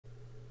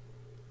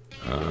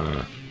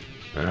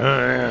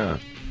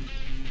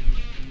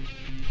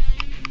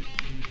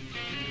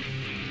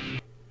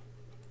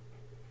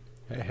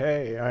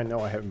I know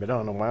I haven't been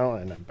on in a while,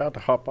 and I'm about to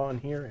hop on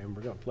here, and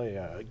we're going to play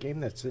a game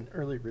that's an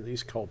early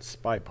release called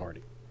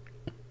SpyParty.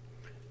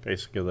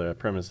 Basically, the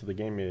premise of the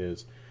game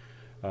is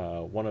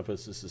one of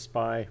us is the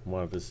spy,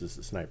 one of us is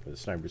the sniper. The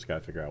sniper's got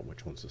to figure out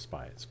which one's the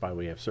spy. The spy,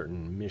 we have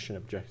certain mission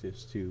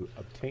objectives to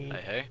obtain.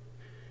 Hey.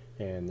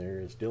 And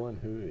there's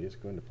Dylan, who is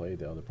going to play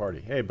the other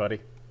party. Hey,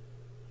 buddy.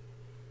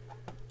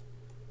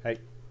 Hey.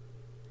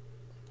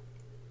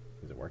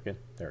 Is it working?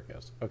 There it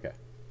goes. Okay.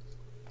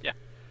 Yeah.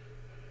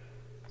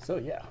 So,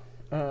 yeah.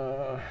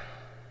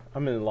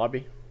 I'm in the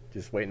lobby,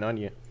 just waiting on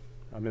you.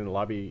 I'm in the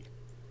lobby,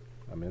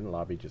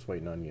 just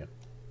waiting on you.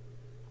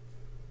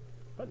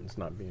 Button's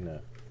not being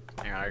a...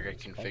 Hang on, I gotta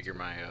configure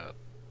my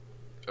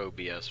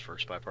OBS for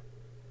SpyParty.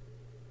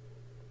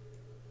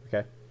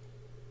 Okay.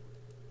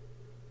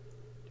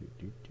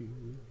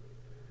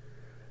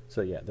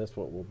 So yeah, that's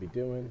what we'll be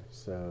doing.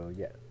 So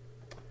yeah.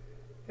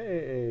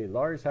 Hey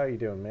Lars, how you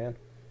doing, man?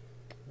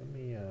 Let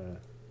me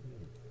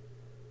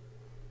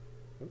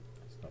Oop,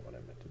 that's not what I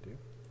meant to do.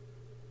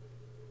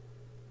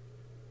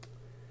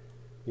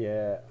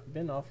 Yeah, I've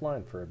been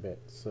offline for a bit,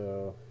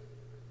 so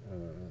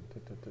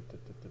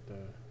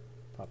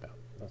pop out.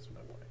 That's what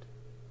I wanted.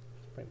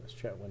 Let's bring this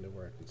chat window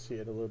where I can see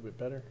it a little bit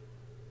better.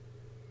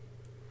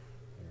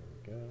 There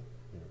we go.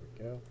 There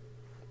we go.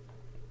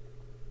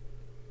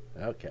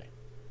 Okay.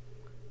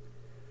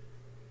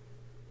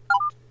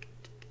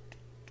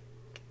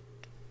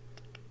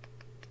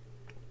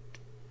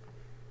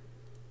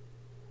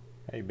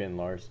 How you been,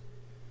 Lars?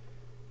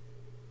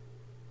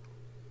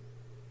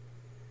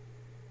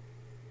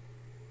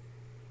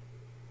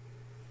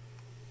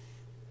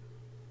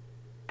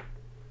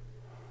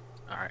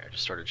 Alright, I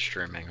just started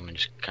streaming. Let me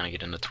just kind of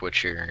get into Twitch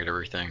here and get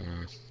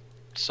everything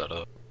set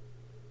up.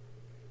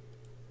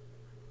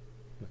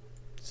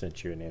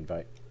 Sent you an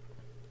invite.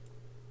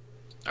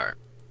 Alright.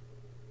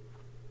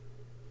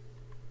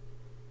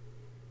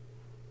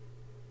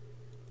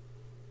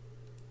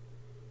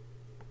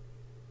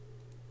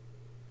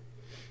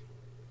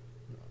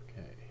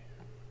 Okay.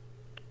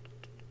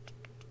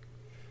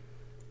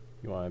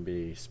 You want to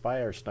be spy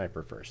or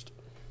sniper first?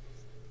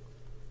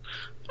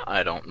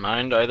 I don't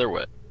mind either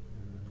way.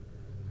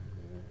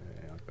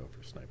 I'll go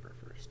for sniper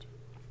first.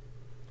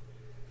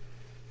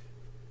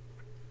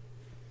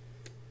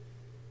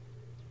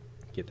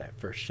 Get that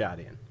first shot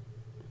in.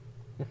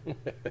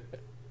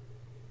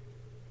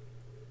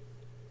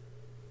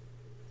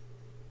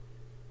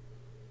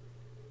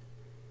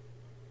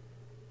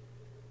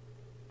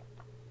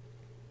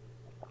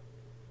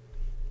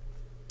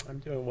 I'm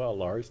doing well,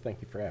 Lars.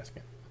 Thank you for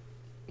asking.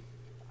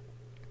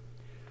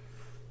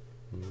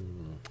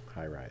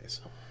 High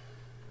rise.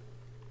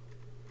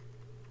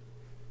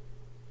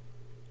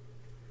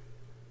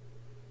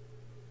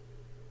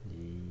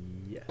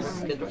 Yes.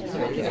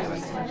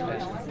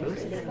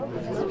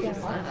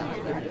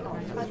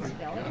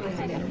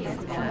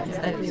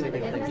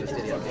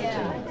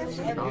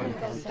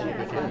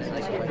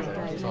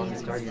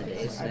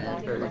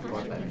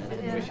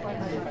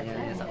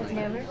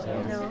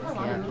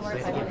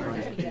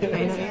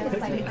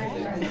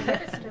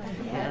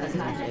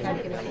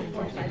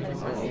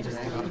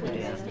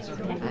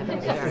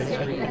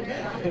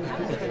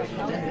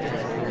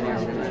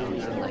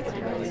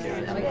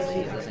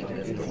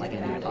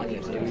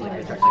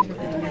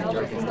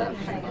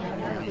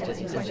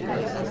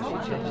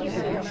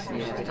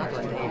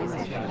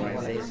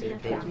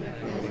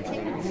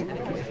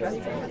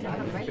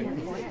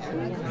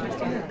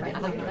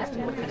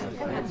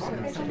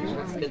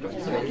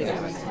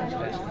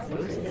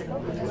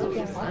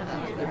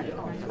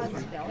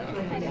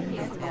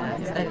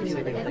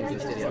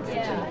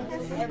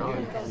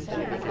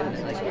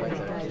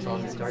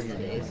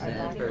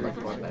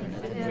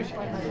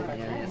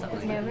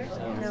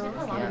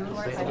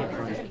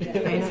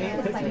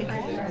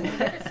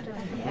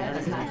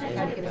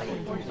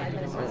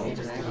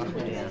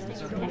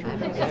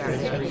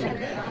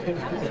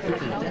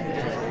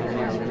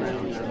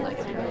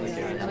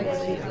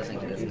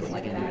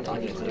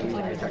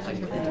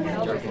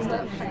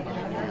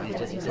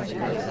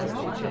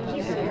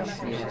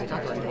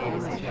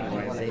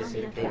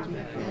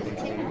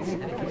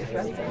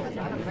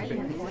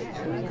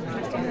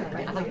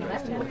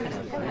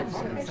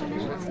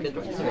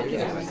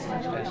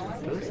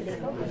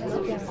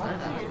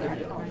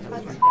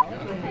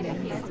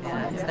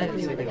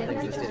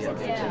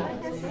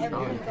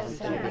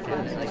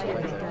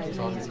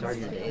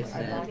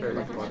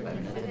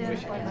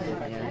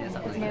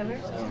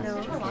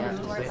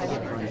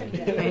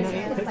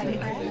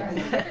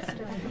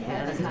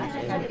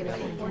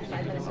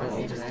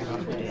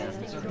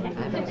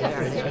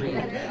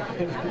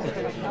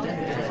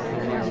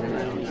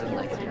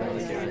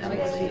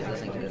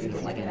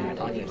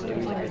 talking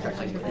to, like they start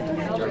talking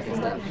joke and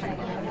stuff.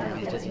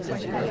 It's just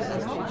essentially like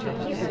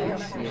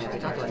we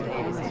talk about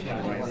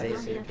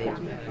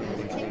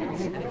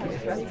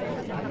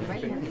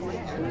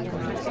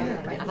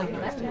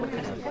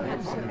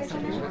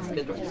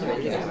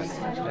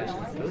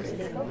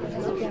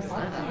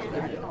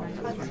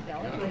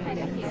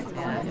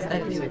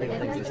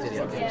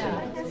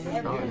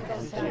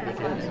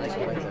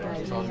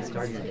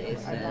starting the days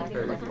for like 4 or 5 minutes. Starting the days for like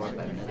 4 or 5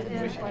 minutes.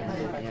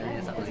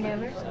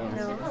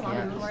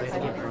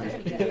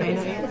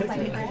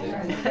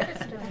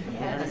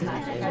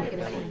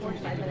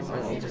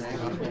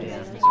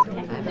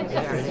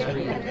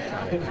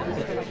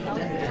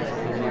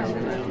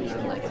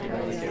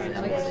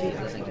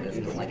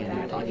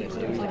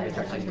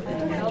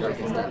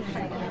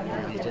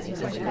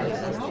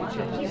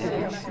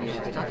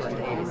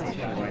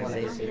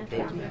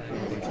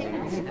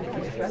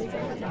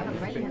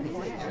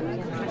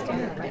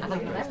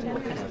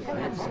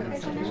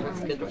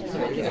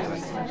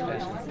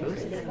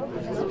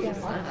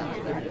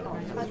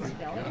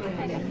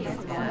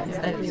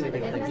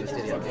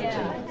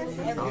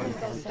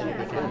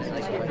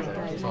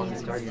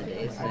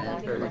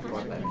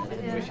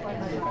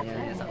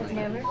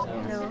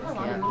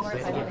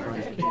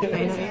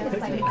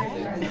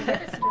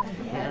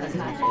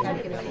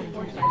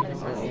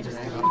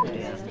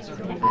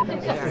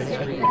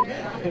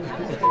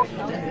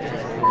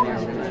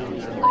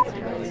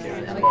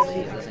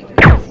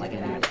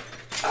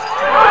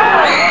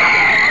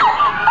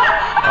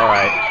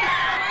 Alright.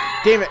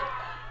 Damn it!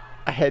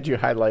 I had you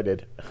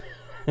highlighted.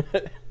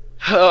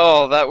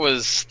 Oh, that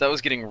was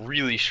getting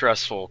really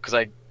stressful because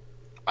I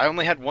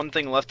only had one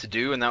thing left to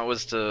do, and that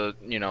was to,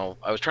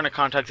 I was trying to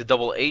contact the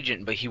double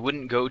agent, but he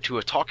wouldn't go to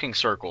a talking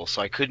circle,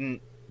 so I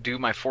couldn't do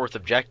my 4th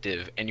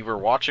objective, and you were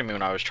watching me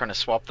when I was trying to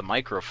swap the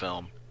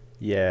microfilm.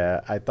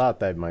 Yeah, I thought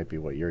that might be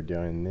what you're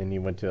doing. And then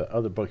you went to the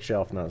other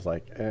bookshelf, and I was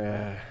like,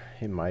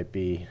 it might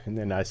be. And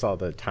then I saw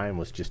the time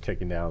was just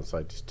ticking down, so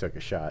I just took a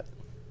shot.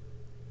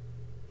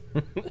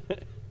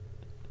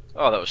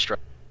 Oh, that was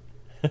stressful.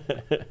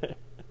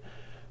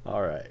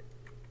 All right.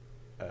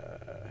 All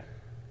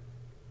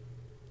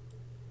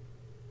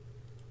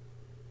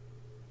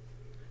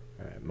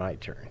right, my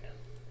turn.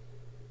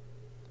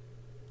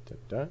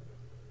 Da-da.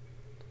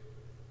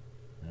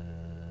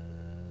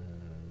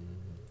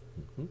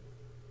 Mhm.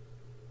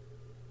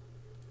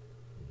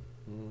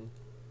 Mhm.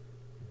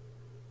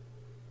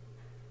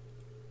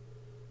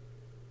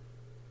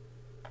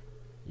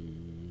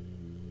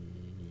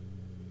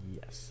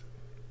 Yes.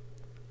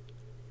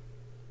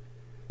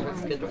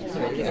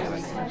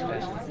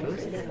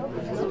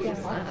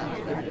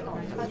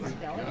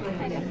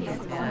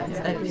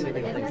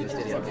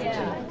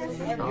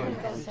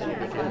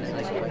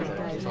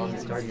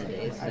 Starting the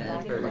days for like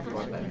 4 or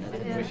 5 minutes.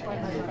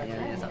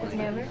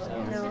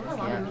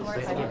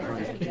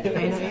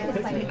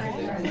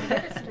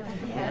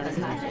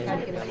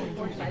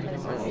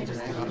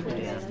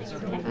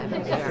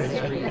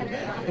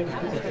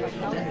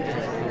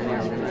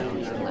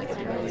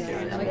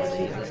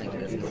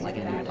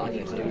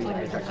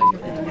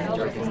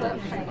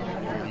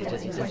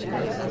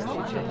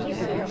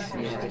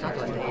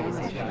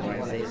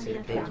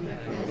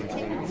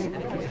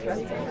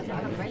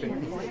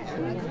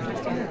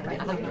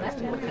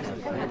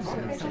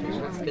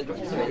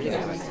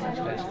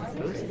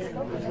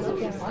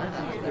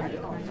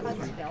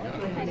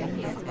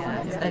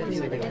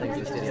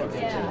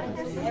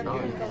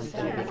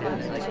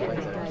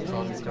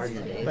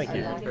 Thank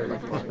you.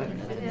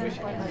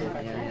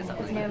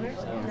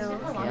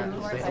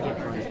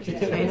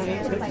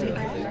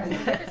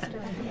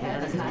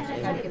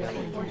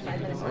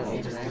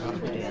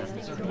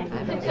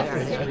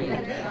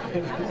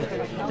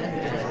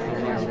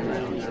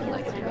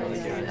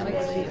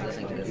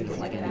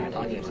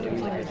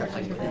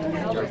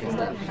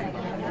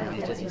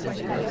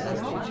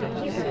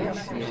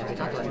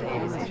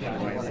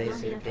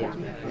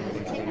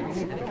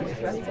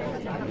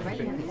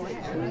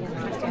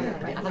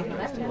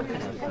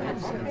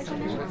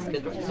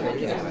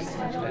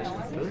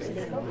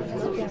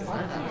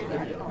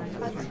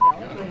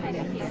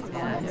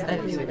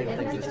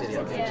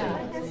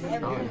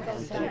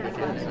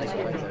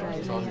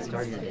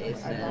 Starting the days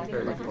for like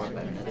 4 or 5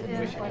 minutes.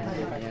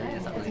 Starting the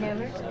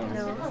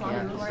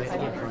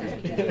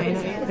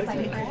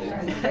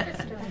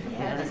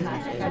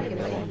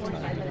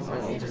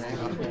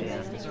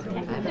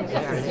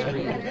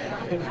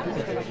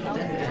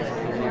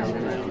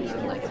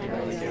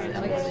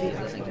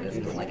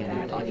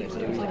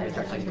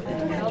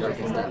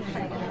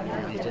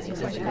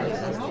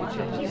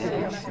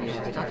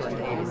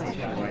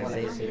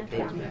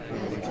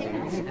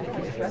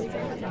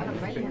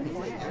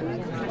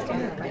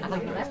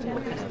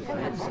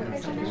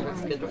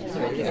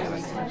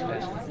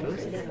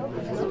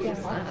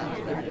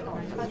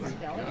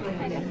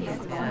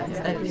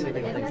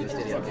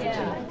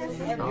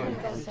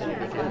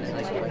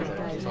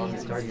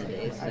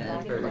days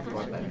for like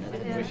 4 or 5 minutes.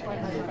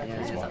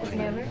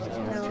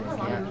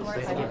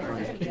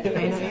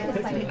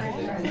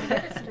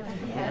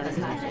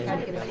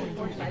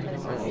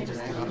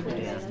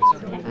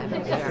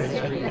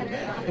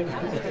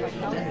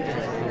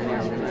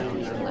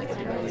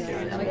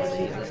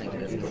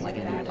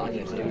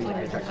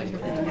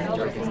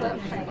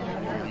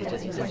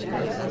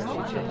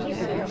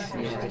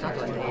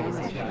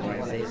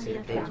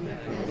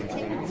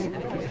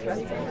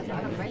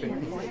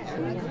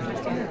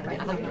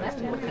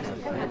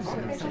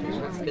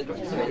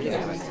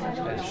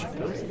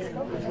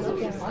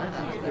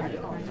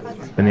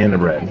 Banana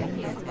bread.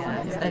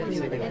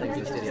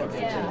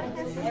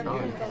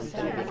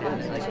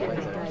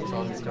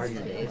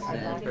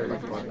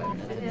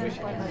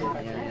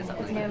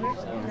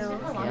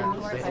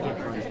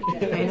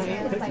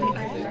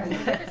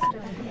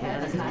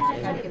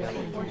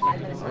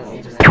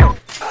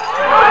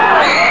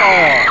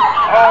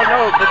 Oh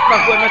no, that's not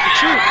who I meant to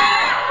shoot.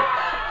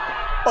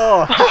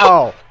 Oh,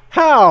 how?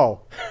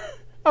 How?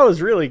 I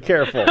was really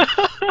careful.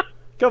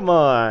 Come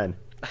on.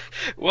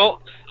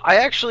 Well, I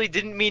actually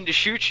didn't mean to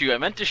shoot you. I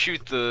meant to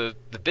shoot the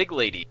big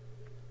lady.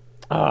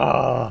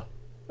 Ah.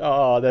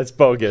 Oh, that's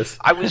bogus.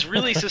 I was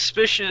really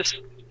suspicious.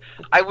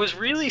 I was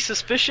really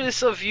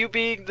suspicious of you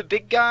being the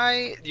big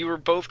guy. You were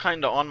both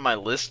kind of on my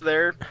list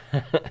there.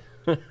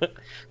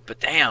 But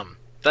damn,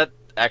 that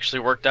actually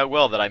worked out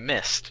well that I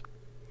missed.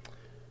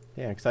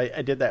 Yeah, because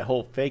I did that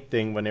whole fake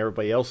thing when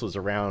everybody else was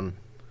around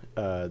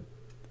the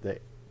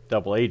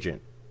double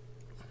agent.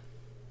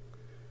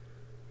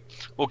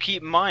 Well,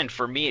 keep in mind,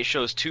 for me, it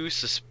shows two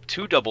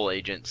double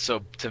agents.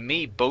 So to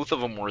me, both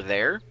of them were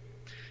there.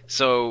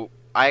 So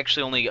I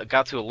actually only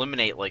got to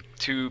eliminate like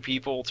two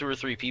or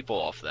three people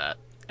off that,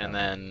 and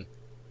then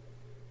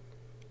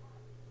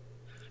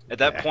at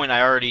that point,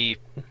 I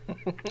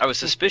was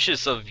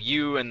suspicious of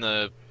you and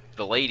the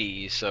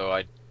lady, so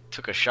I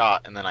took a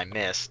shot and then I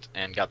missed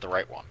and got the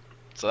right one.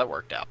 So that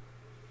worked out.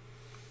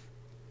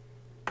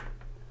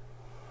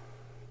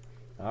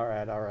 All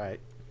right, all right.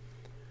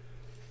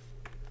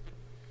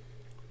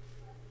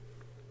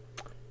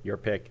 Your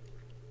pick.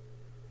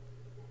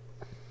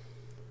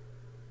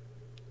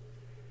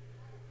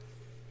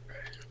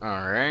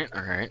 All right,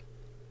 all right.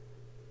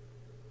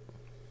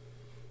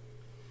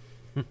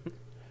 Let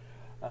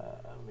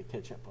me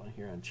catch up on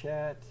here on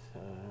chat.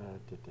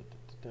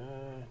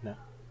 No,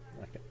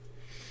 okay.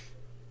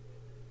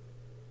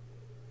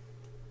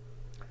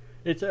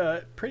 It's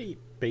a pretty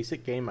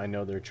basic game. I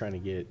know they're trying to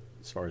get,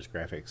 as far as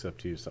graphics, up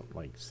to something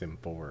like Sim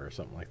 4 or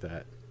something like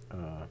that.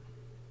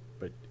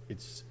 But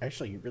it's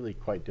actually really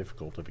quite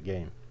difficult of a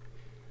game,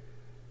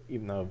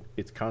 even though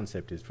its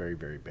concept is very,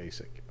 very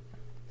basic.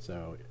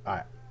 So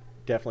I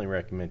definitely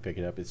recommend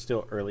picking it up. It's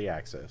still early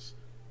access.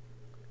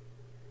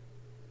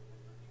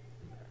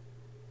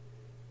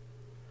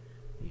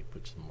 You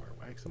put some more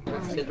wax on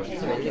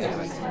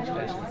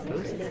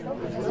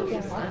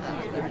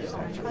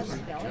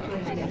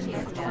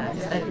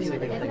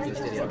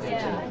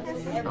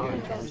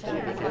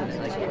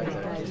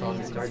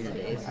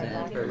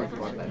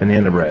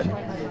Banana bread.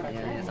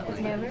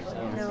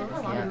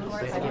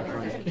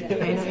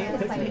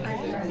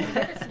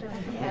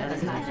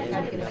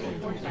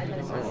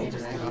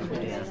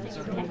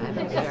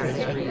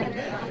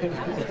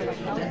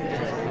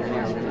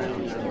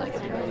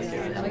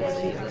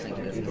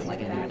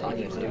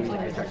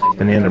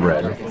 Banana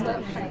bread.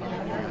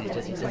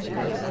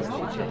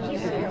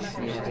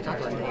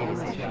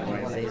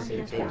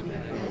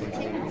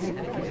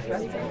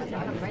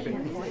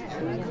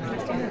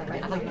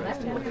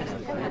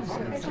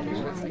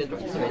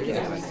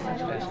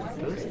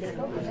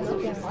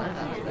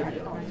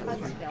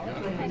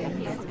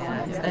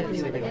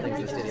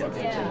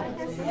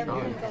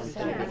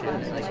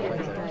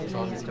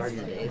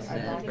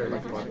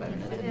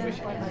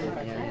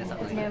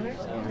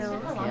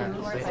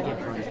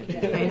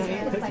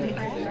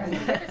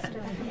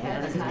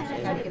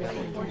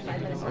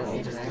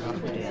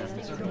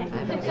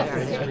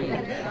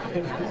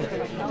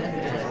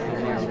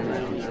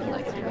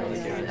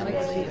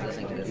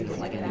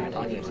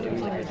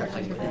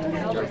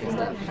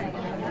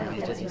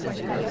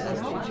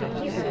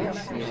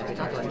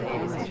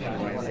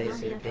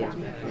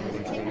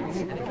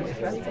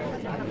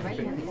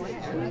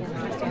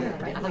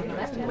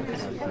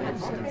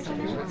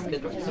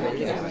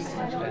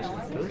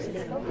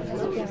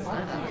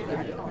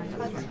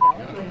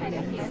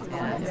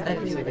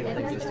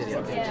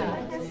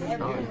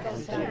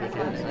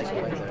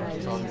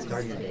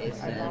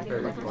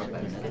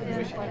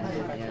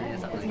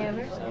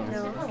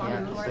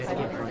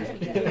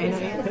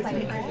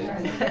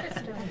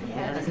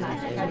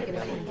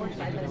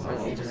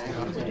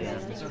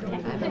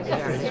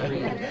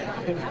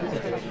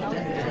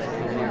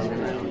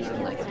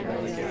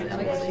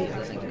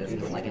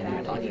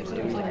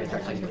 talking to, like we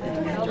start talking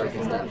about joke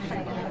and stuff.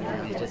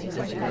 It's just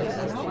essentially like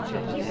us to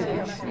change.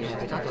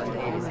 We talk about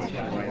things and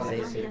say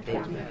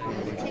things.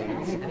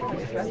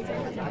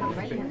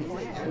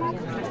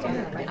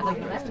 I like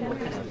the rest of it.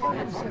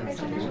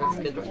 It's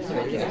good. So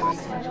it is.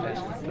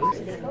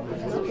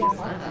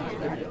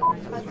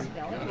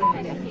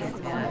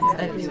 I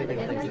think we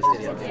can like this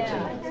video.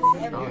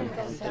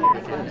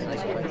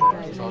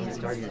 It's on the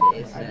start of your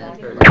days and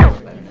for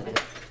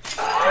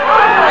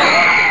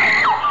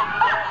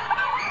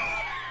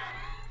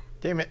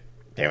Damn it.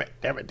 Damn it.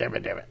 Damn it. Damn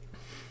it. Damn it.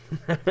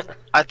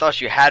 I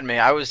thought you had me.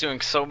 I was doing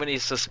so many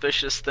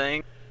suspicious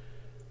things.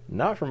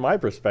 Not from my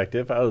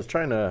perspective. I was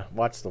trying to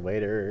watch the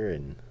waiter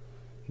and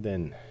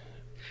then...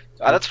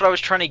 That's what I was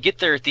trying to get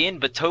there at the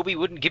end, but Toby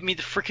wouldn't give me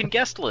the freaking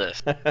guest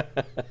list. Alright.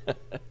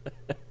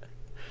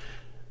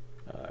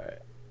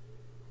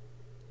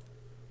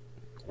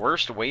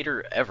 Worst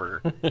waiter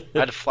ever. I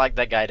had to flag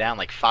that guy down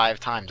like 5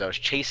 times. I was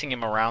chasing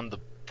him around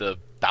the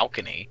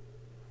balcony.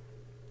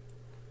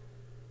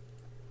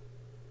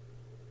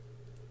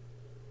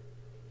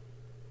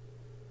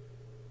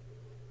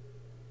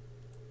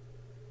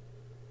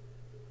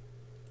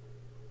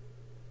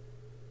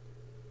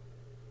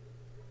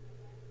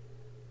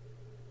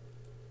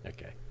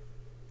 Okay.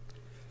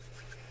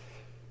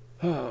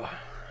 Oh.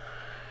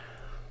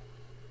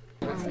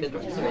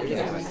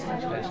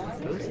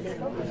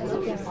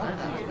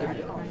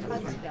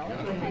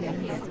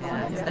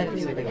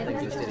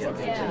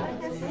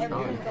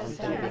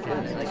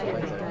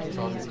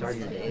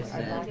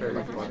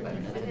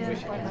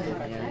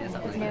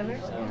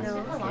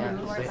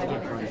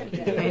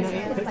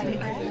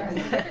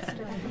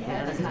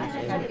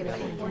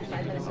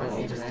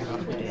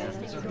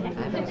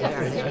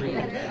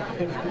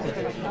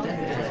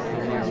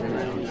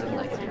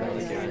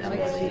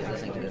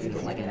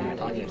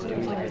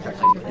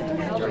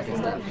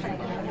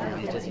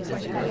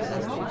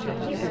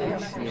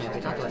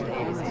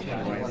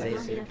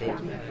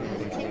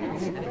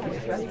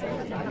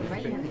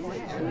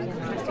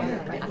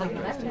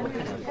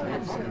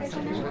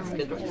 it's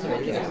good. So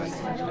it is.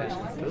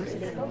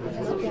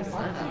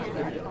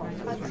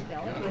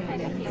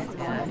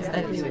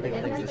 I think we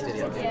can like this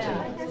video.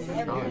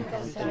 It's on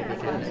the start of your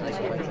days and for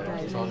 45 minutes.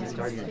 It's on the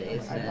start of your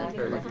days and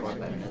for 45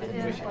 minutes.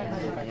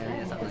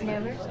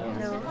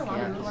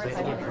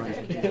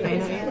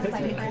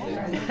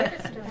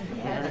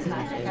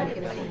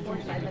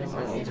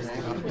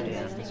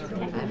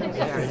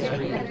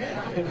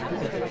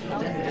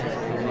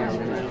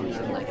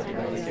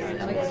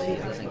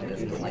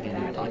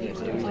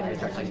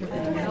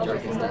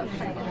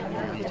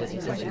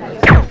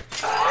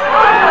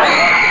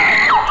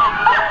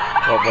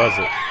 What was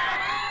it?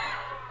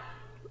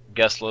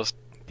 Guest list.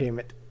 Damn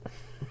it.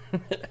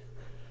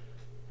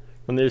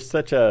 When there's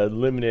such a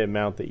limited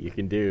amount that you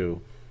can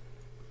do.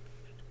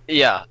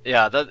 Yeah,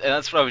 and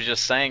that's what I was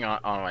just saying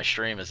on my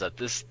stream, is that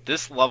this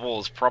level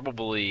is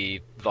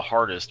probably the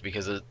hardest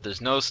because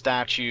there's no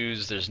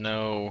statues, there's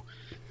no,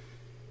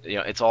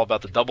 it's all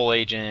about the double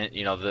agent.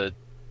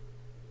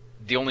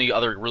 The only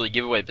other really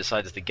giveaway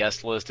besides the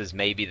guest list is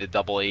maybe the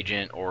double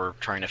agent or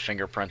trying to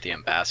fingerprint the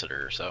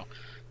ambassador. So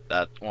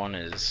that one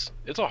it's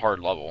a hard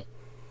level.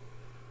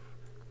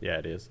 Yeah,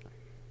 it is.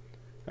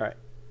 All right,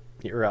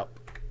 you're up.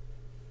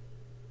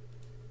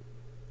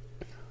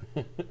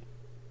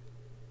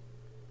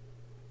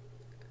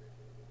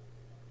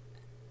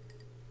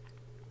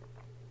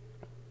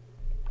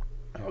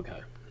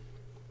 Okay.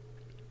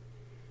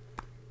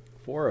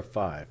 4 or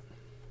 5.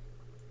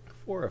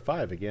 4 or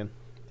 5 again.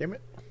 Damn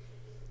it.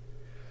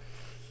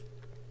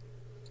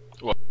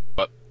 What?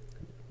 I'm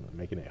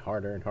making it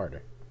harder and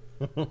harder.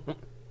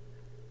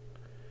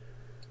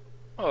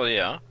 Oh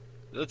yeah,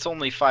 it's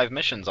only 5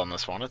 missions on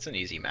this one. It's an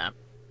easy map.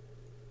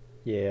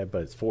 Yeah,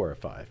 but it's 4 or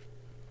 5.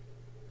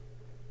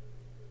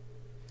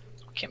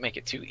 Can't make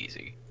it too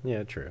easy.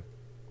 Yeah, true.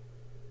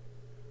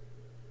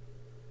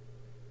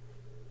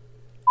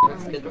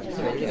 It's good. So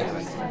it is.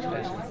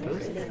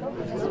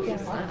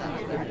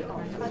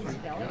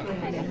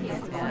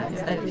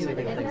 I think we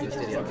can like this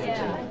video.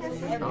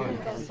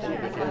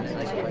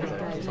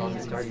 It's on the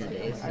start of your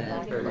days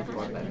and for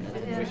 45 minutes.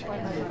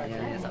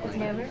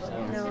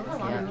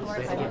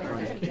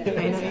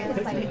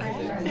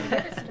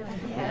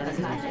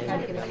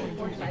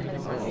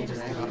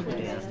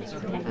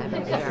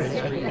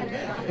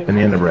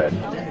 Banana bread.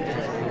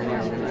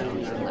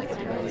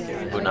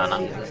 Banana.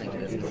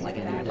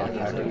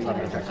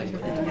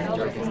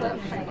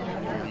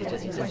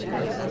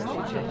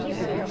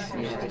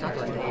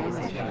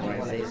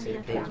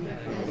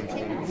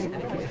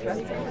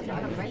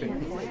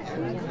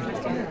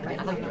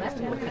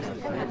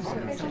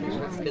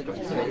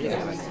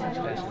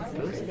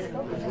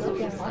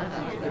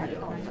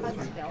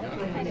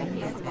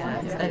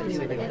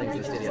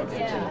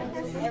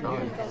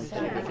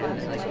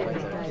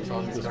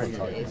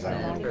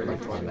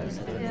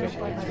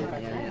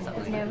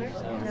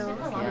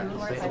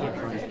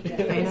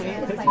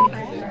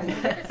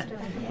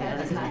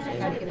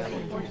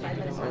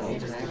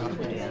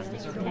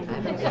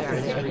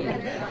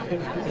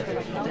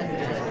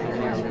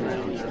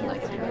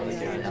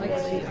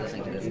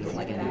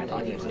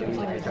 doing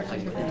like we start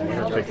talking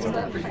about the Fix up the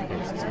stuff.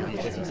 briefcases.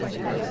 He said she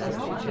knows us.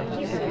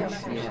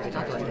 We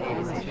talked about the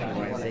 80s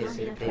and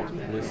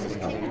they List is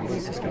coming.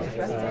 List is coming.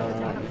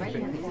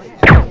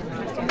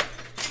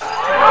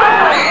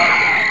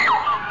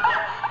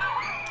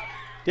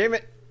 Damn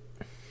it!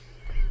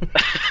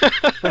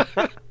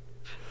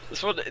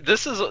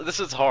 This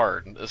is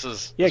hard. This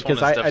is Yeah, this one because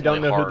is I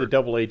don't definitely know who the hard.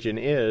 double agent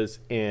is,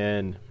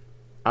 and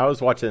I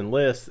was watching the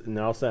list, and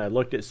all of a sudden I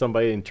looked at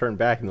somebody and turned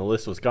back, and the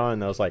list was gone,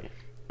 and I was like,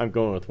 I'm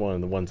going with one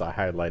of the ones I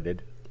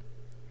highlighted.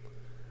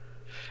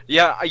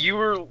 Yeah, you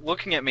were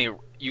looking at me.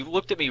 You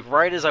looked at me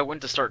right as I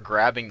went to start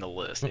grabbing the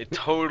list. It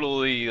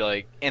totally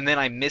and then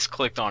I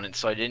misclicked on it,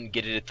 so I didn't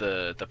get it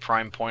at the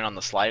prime point on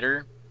the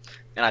slider,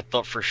 and I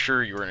thought for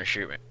sure you were gonna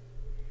shoot me.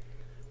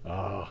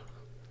 Oh.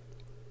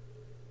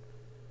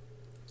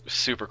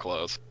 Super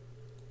close.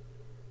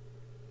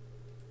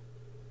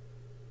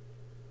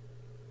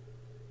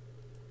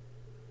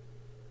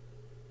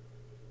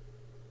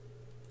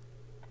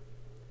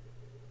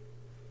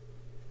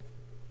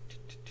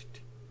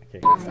 Okay,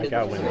 I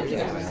got one.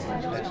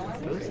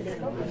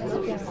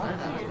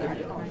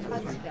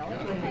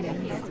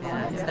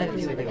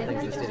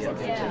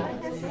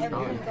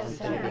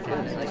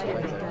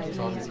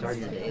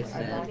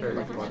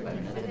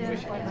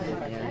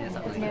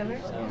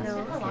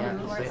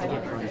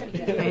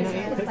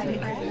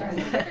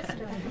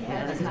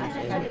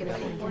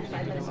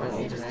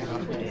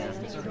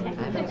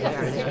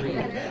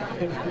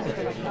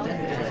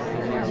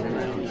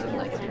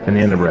 And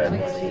the end of red.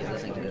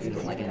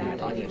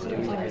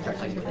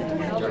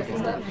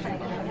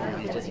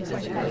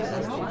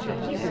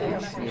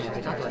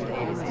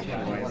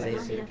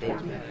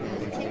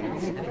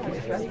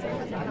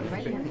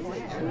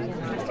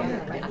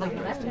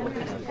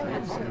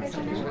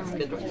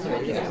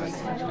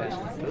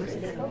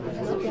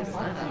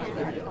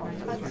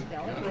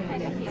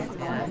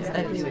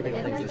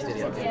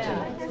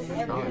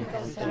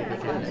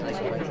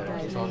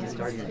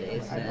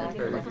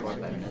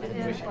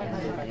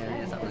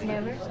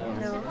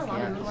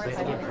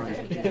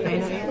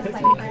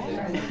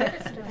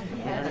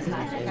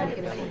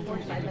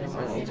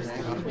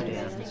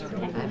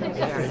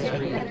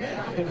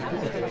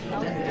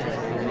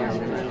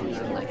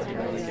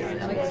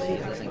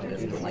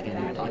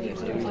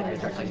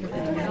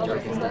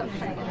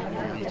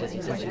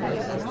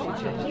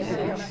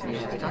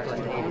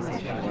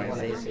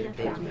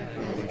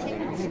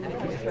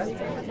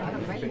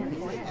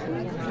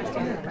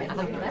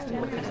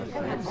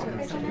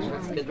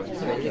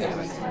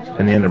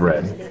 And the end of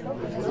red.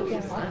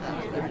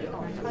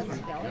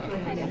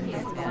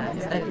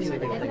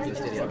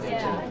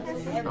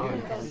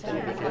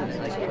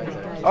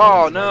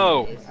 Oh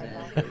no!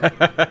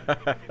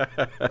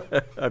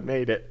 I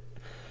made it.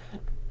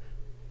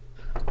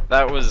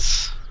 That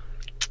was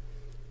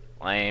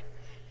lame.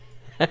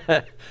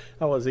 I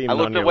wasn't even I on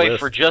looked your away list.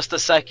 for just a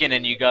second,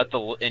 and you got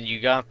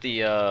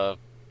the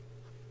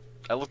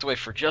I looked away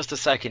for just a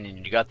second,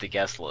 and you got the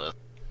guest list.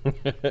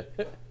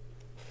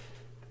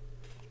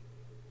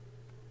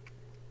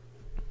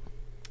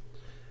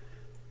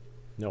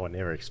 No one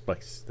ever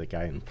expects the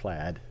guy in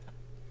plaid.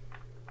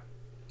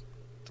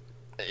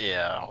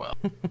 Yeah, well,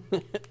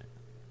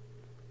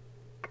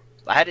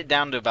 I had it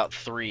down to about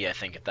 3, I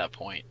think, at that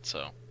point.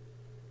 So.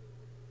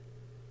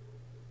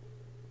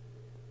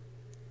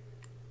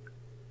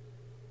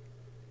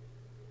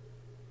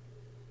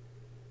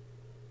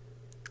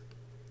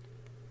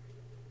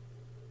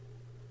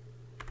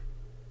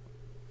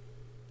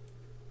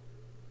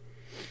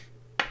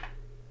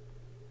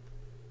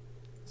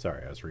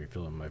 Sorry, I was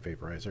refilling my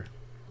vaporizer.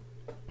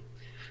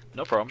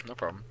 No problem, no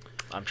problem.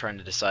 I'm trying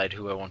to decide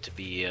who I want to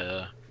be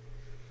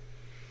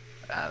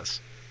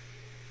as.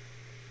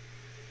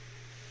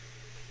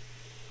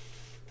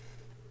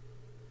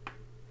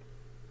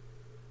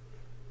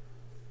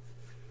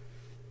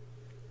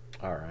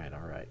 Alright,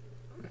 alright.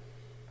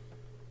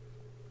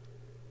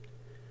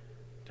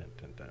 Dun,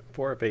 dun, dun.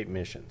 4 of 8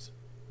 missions.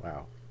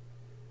 Wow.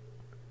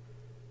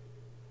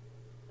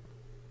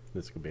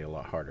 This could be a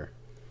lot harder.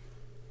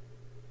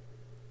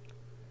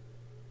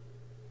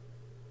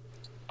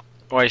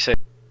 Why you say?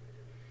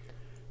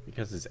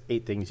 Because it's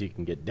 8 things you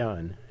can get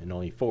done, and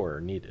only 4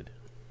 are needed.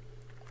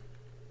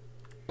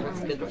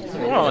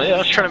 Oh yeah, I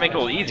was trying to make it a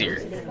little easier.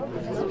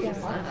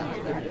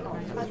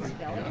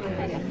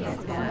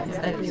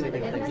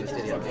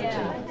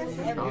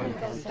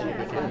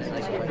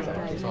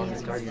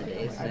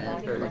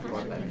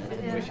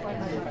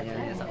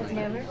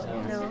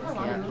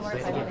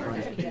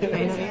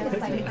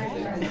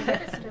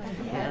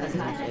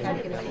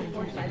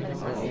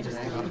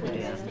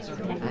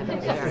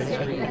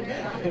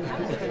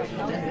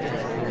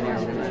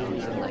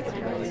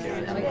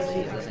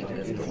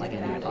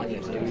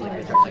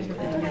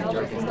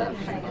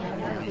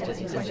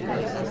 he said she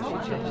knows us.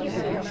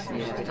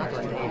 Yeah, we talked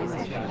about the names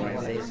and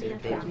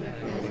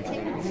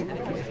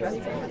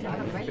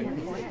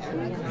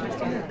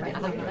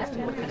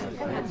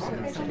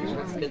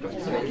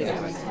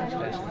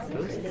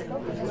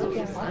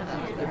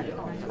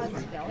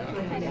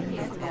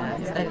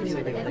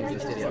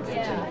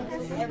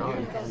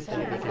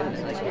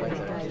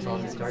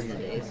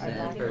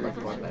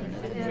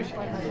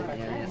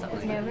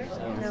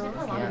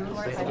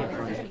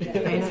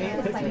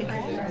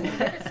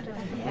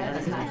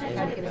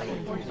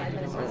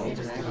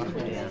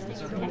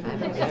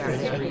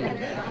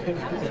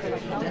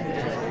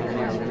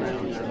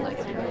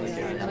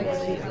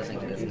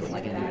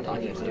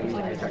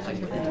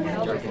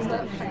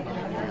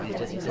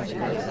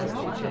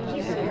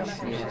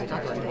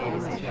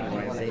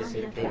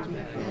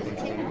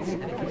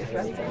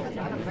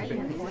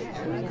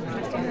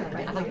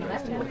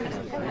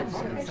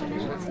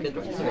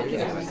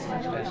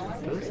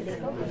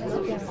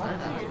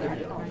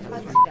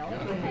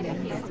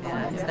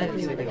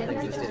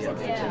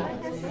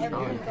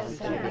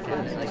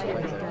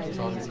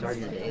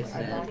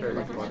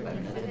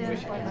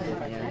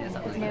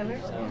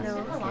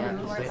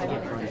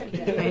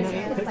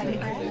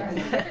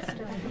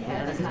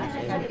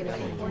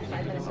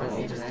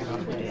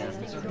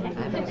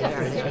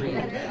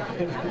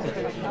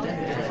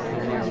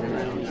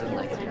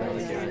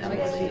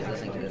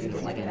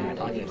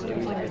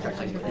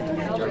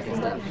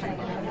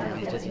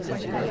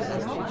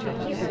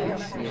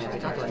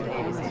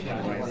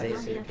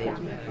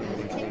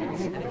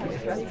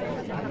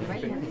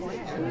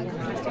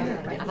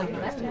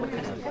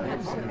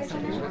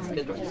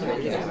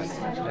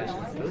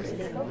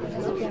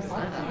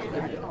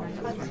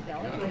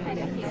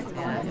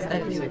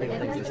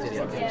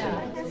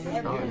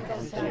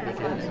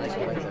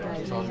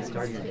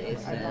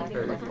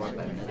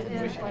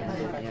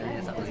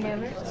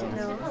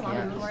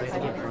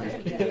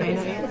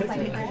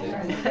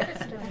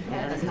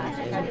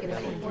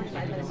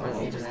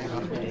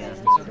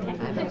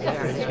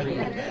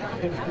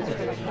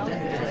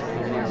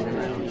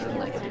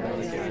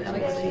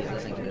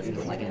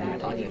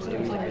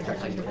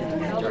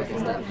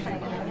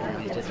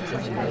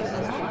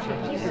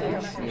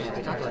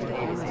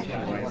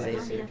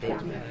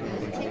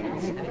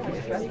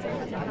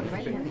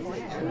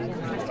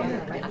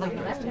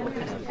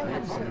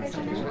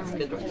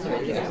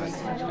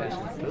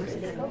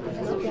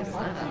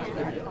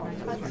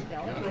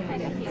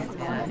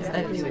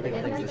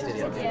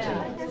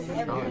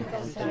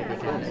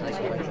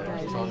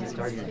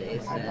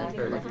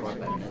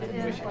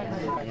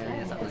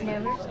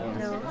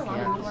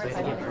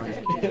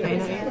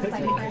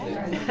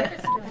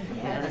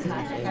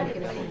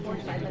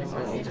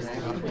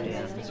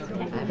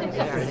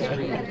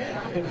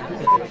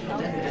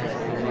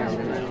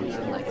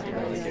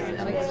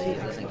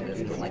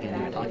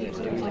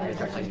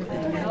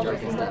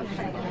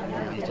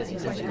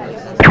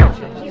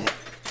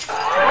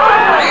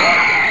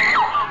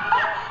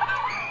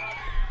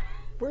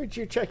Where'd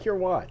you check your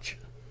watch?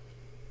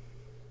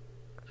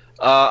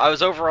 I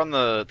was over on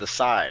the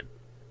side.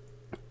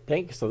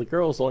 Dang, so the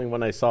girl's the only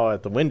one I saw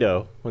at the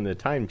window when the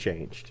time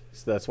changed.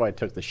 So that's why I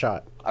took the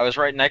shot. I was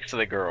right next to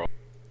the girl.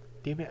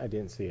 Damn it, I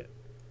didn't see it.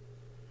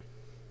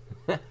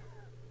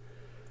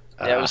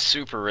 Yeah, it was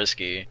super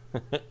risky.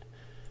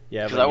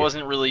 Yeah, because I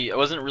wasn't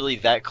really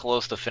that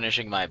close to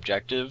finishing my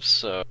objectives,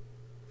 so.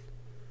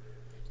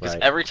 Because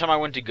every time I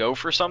went to go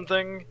for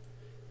something,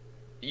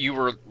 you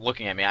were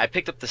looking at me. I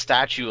picked up the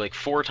statue like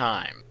 4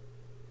 times.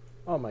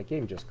 Oh, my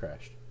game just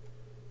crashed.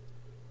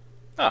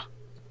 Oh.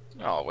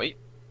 Oh, wait.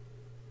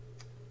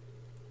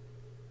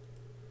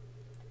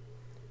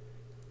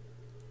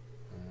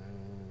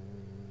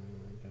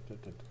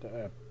 I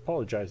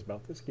apologize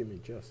about this. Give me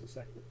just a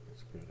second.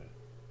 Let's go to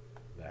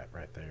that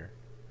right there.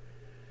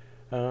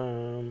 So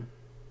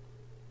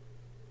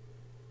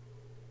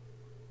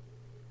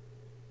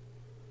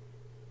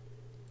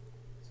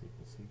you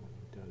can see when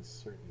he does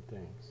certain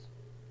things.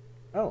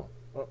 Oh,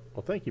 well,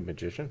 thank you,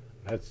 magician.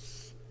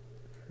 That's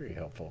very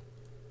helpful.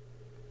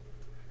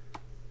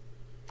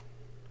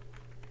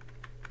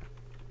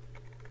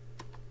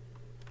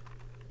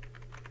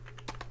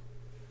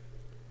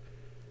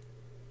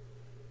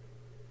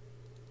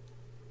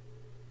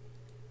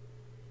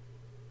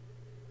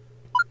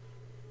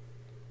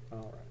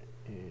 All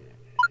right.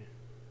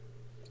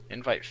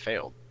 Invite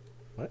failed.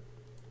 What?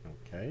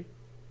 Okay.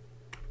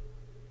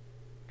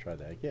 Try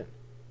that again.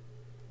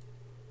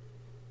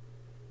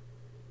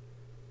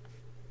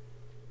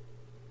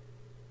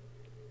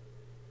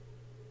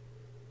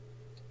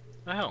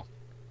 Oh, hell.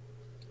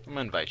 I'm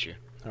gonna invite you.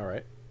 All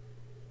right.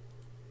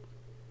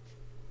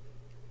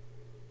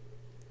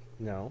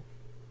 No.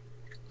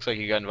 Looks like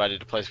you got invited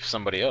to play with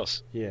somebody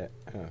else. Yeah.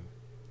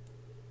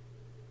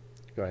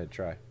 Go ahead,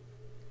 try.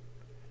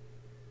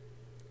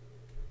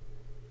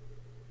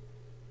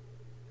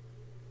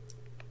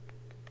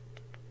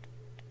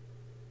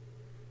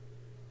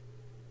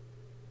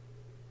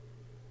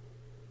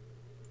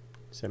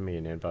 Send me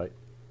an invite.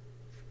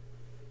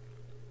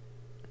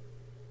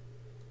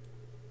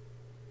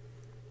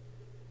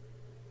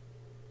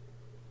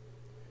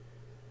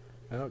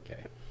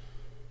 Okay.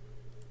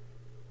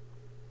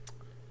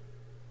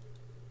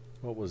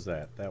 What was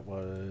that? That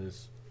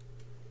was...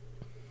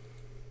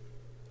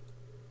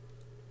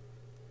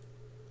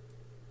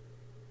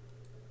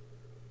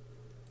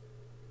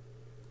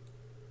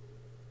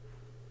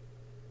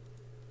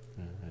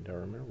 I don't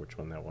remember which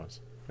one that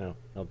was. No,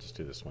 I'll just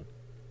do this one.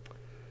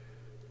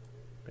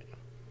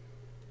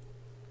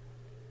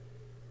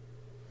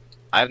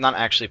 I have not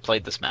actually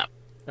played this map.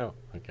 Oh,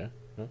 okay.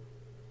 Well,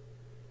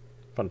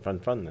 fun, fun,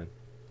 fun then.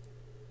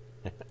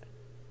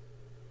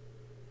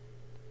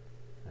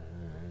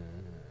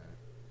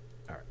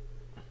 All right.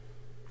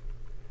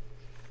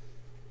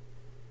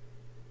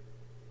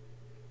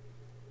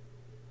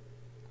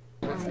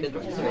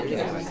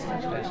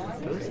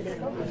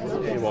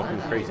 Hey,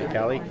 welcome, Crazy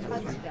Callie.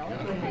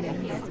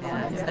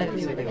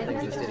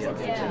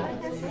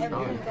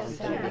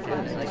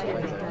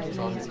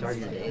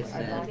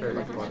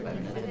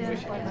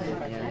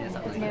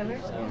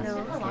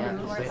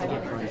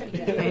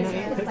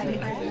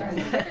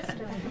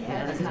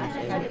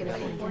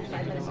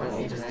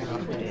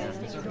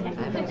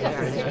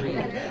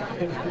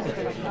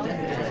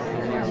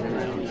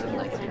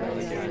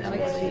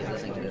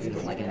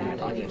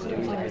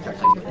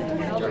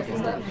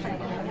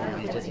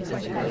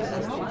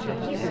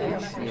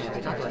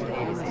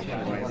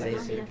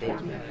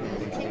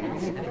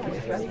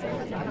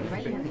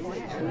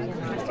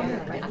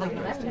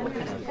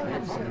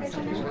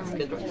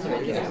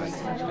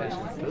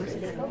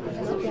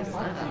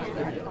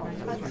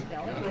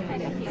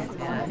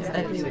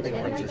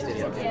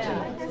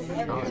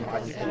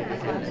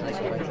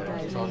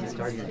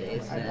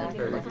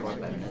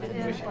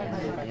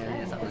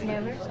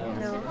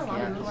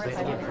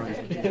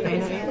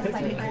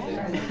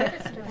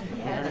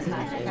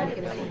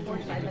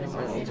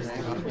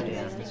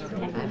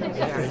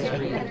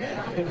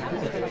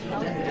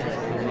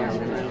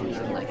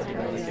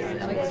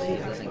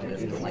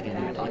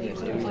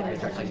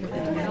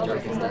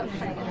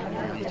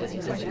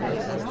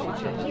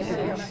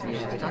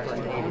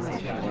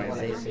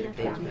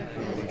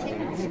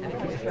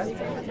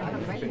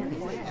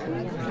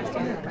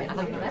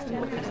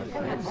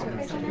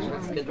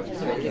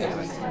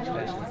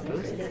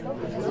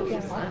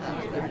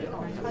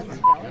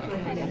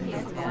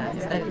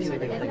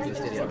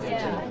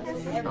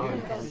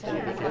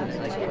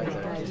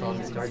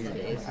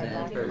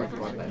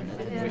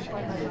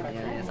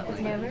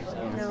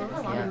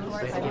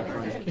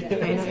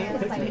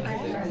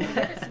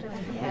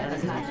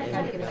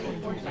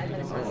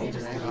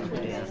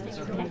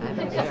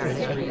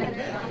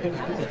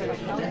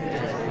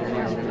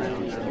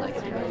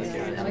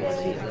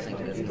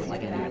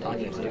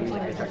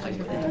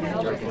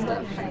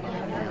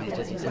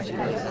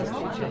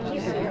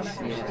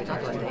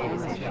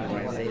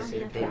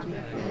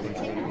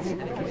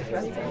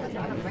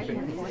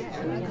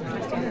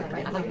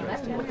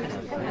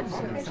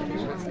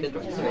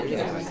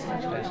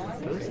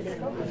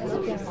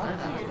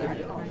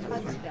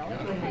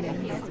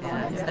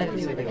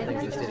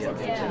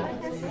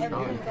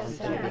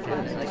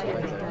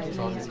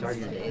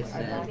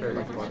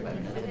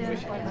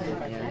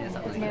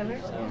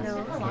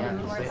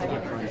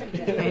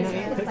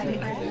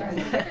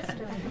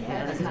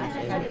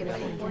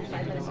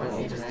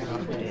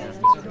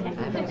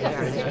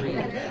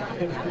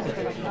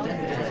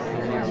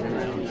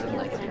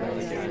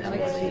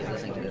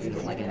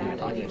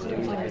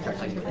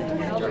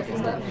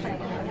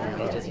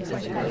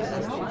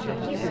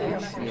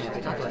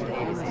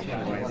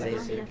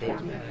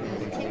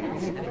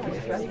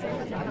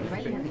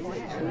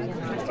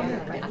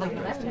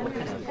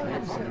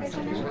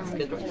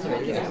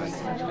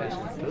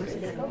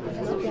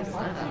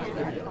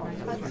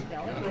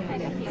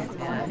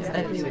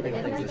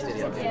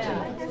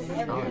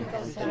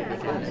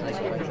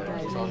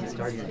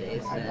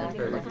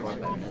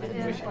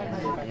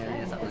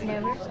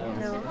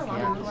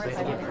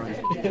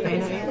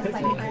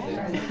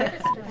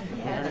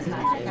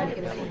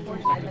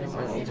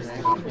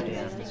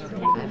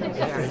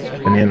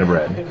 Banana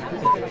bread. Ooh,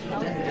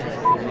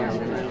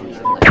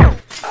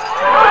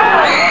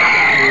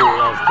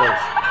 that was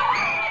close.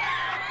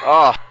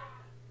 Oh,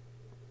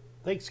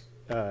 Thanks,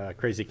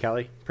 Crazy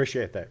Callie.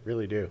 Appreciate that.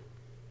 Really do.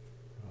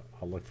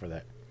 I'll look for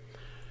that.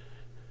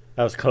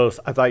 That was close.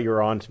 I thought you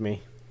were on to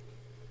me.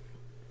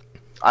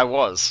 I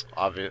was,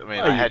 obviously. I mean,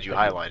 I had you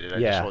highlighted. I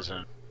Yeah. just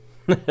wasn't.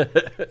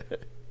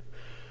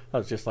 I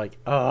was just like,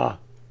 I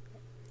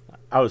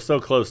was so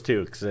close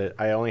too, because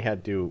I only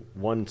had to do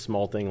one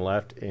small thing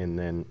left, and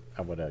then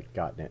I would have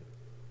gotten it.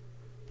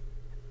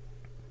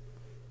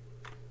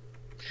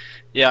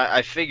 Yeah,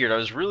 I figured. I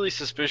was really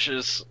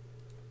suspicious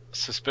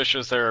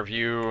there of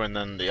you, and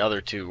then the other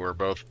two were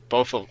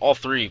all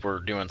three were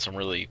doing some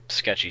really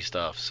sketchy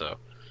stuff. So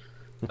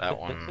that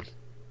one.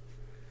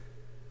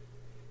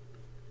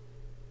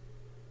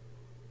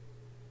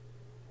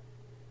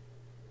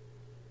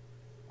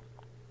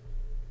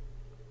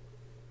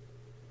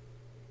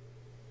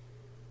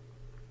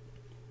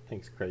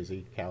 Thanks,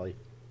 Crazy Callie.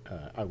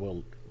 I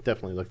will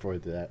definitely look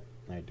forward to that.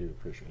 I do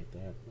appreciate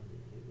that.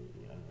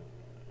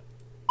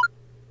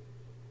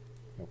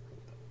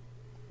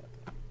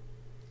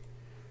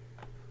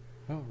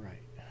 All right.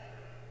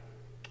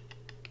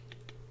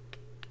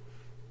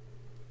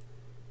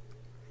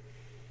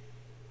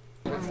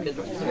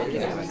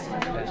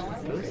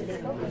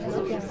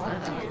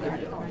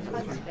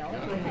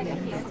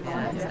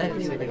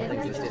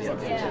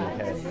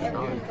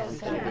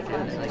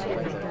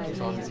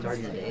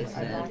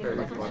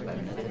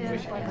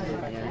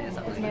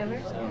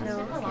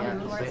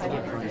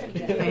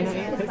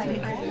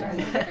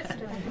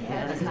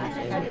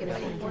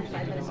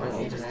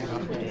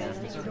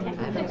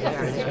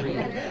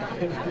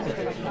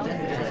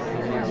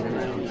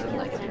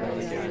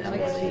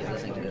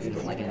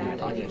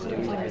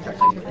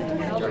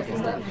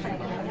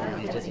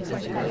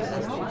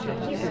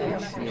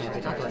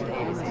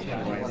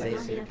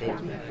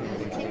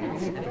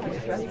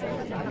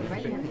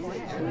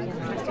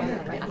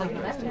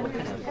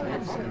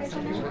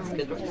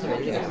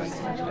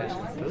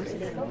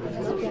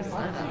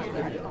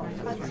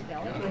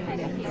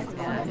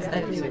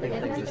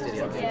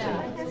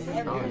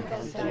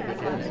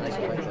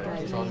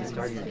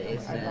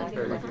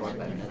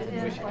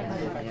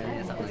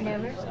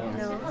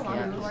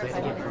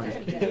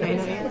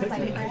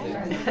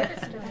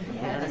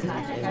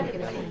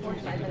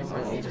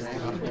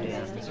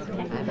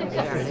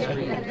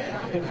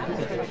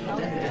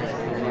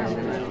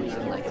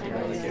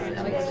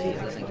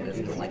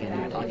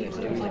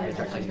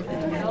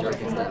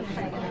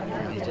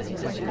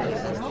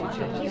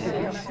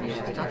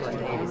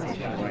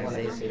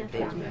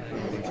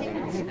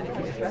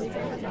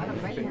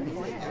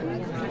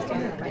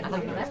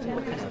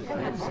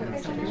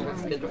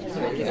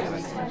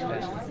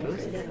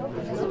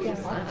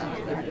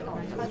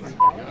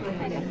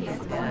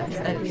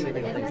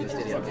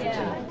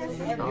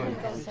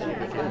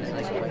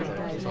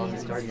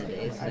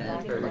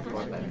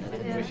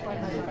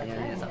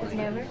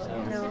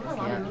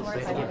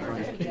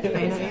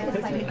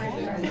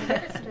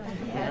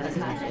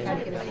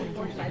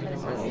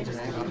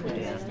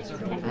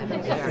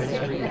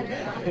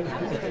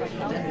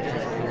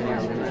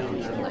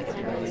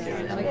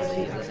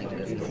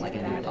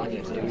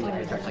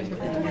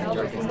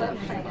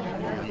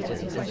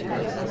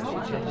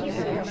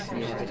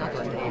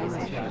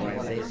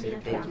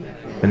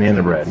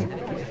 Banana bread. No.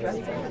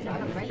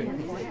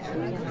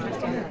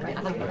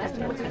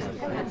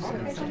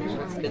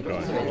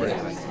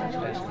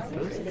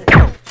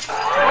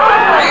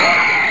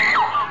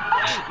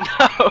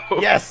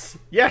 Yes!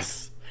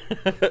 Yes!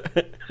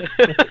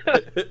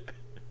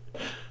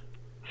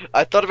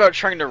 I thought about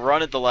trying to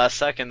run at the last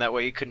second. That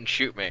way he couldn't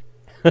shoot me.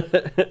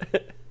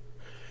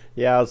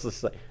 Yeah, I was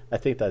just like, I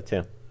think that's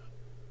him.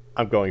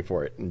 I'm going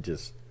for it and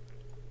just.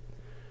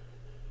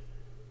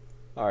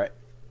 All right,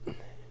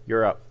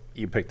 you're up.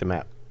 You pick the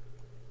map.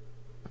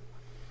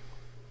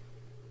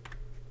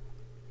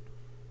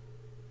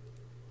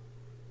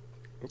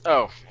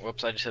 Oh,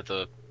 whoops! I just hit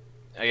the.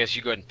 I guess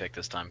you go ahead and pick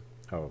this time.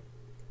 Oh,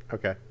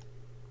 okay.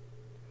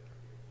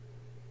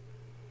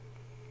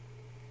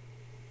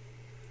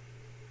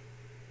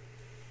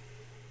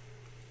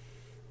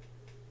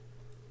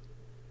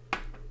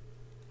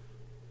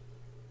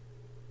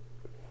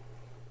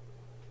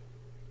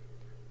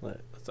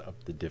 Let's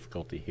up the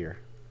difficulty here.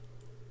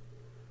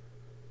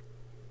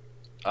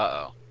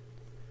 Uh-oh.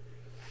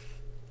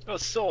 Well,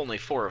 it's still only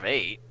 4 of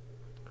 8.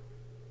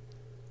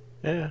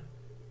 Yeah.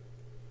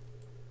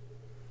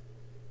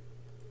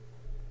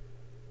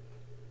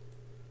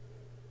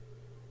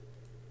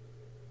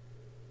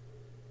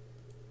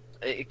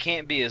 It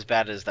can't be as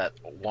bad as that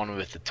one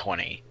with the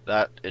 20.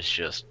 That is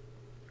just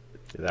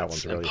That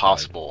one's really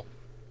impossible.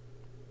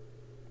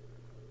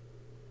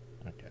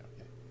 hard. Okay, okay.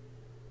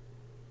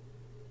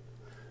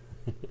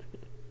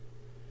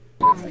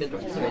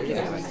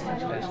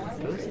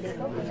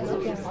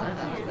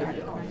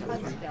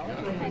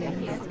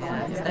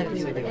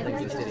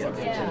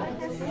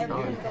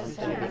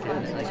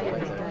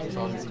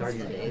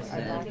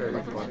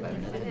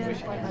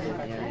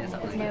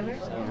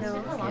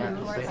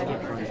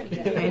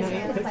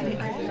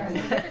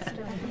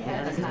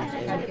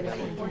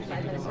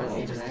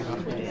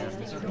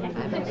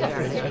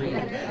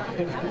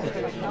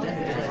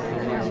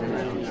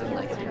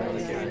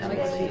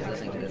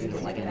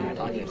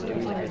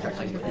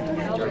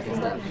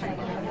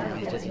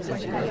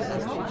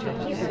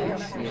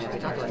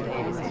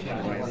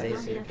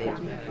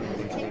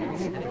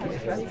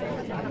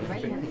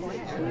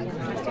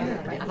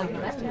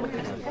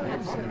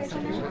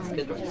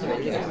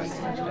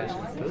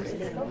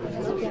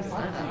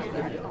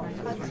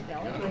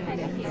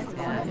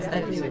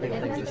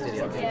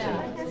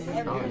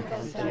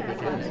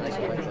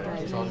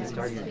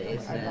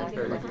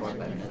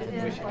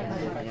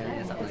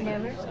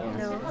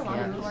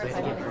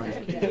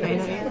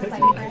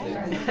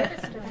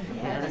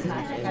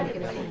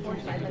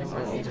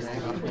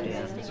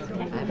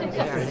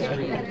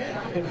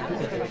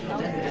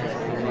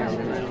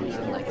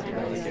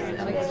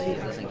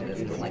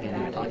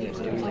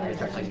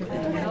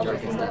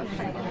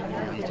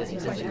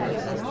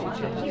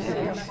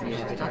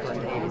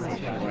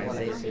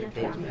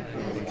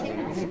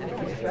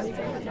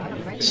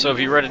 So have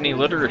you read any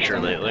literature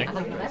lately?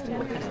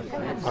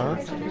 Huh?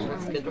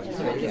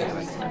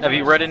 Have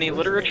you read any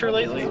literature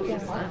lately?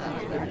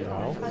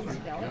 No.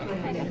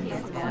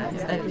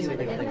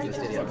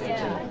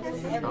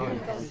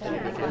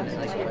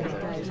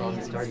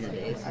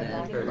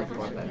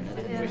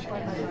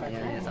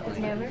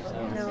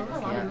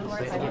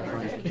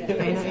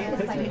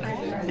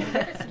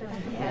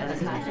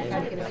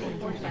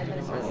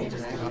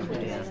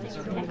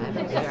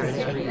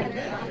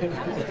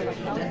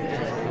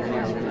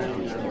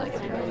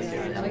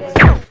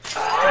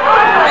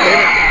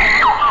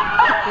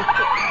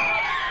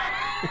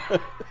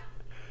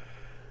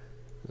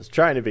 I was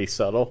trying to be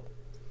subtle.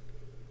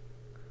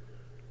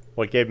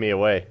 What gave me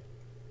away?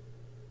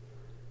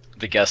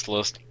 The guest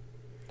list.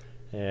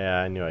 Yeah,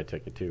 I knew I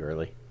took it too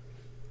early.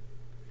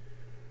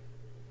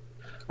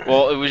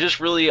 Well, it was just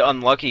really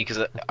unlucky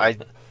because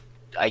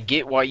I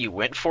get why you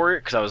went for it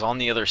because I was on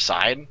the other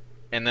side,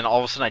 and then all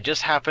of a sudden I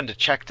just happened to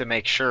check to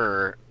make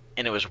sure,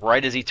 and it was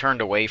right as he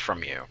turned away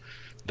from you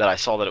that I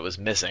saw that it was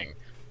missing.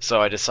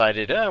 So I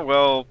decided,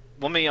 well,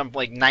 I'm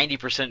like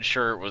 90%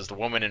 sure it was the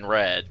woman in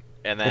red,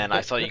 and then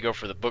I saw you go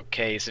for the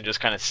bookcase and just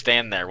kind of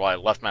stand there while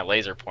I left my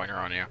laser pointer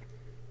on you.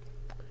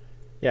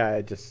 Yeah,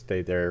 I just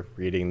stayed there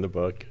reading the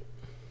book.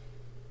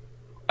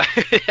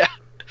 Yeah.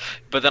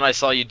 But then I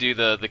saw you do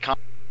the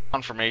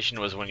confirmation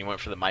was when you went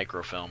for the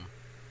microfilm.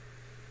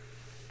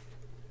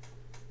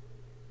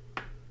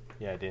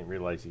 Yeah, I didn't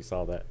realize you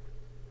saw that.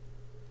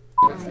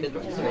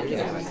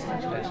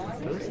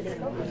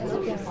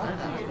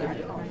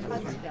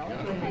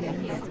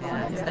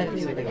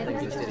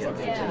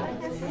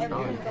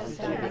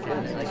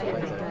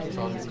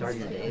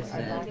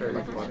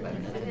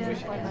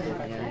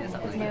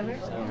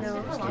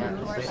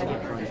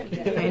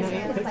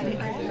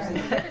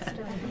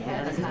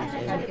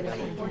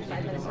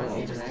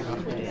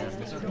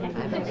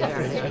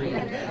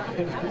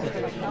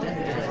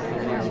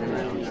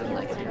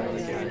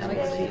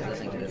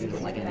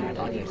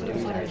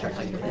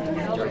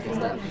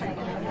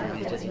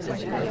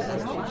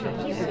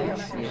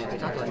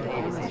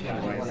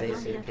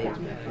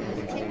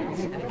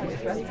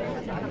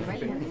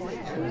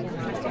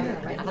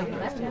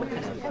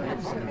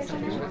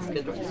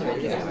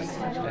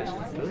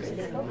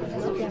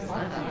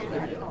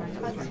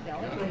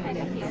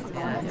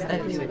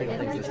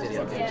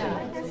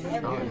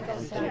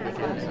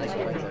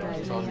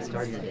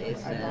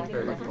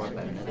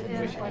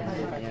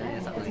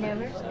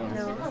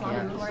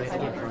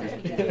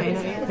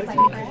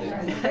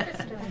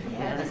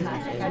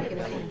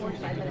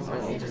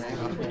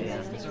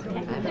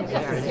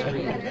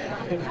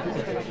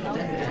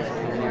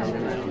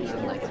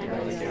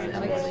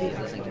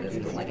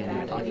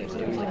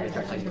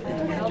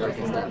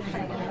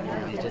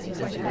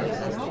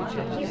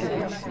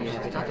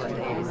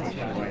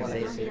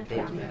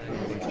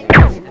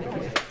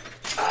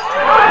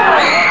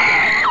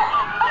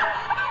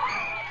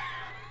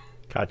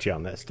 Caught you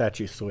on that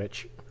statue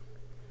switch.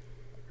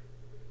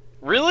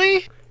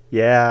 Really?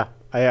 Yeah,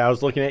 I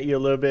was looking at you a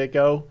little bit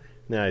ago,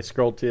 and then I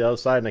scrolled to the other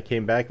side, and I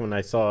came back, and when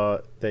I saw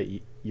that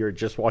you were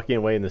just walking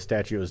away and the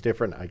statue was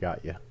different, I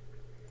got you.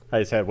 I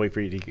just had to wait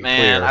for you to get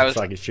clear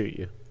so I could shoot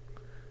you.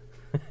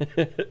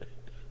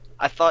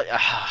 I thought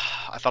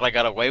I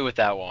got away with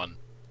that one.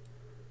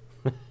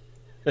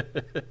 Let's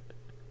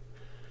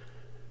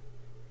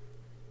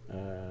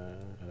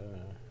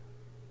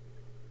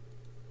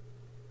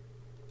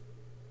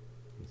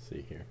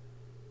see here.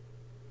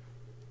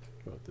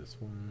 Go with this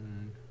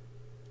one.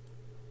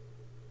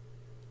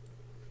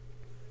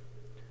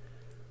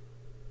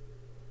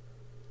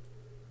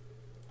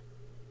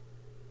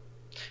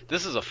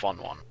 This is a fun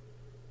one.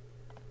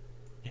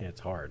 Yeah,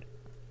 it's hard.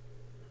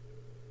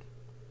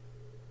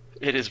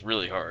 It is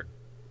really hard.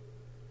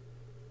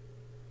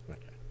 Okay.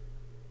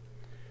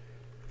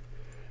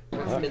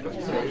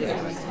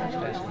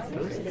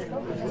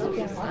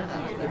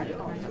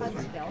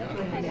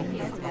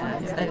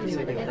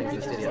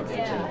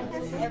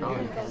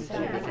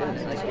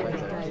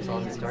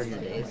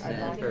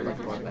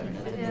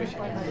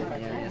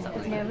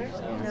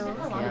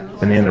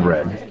 Banana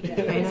bread.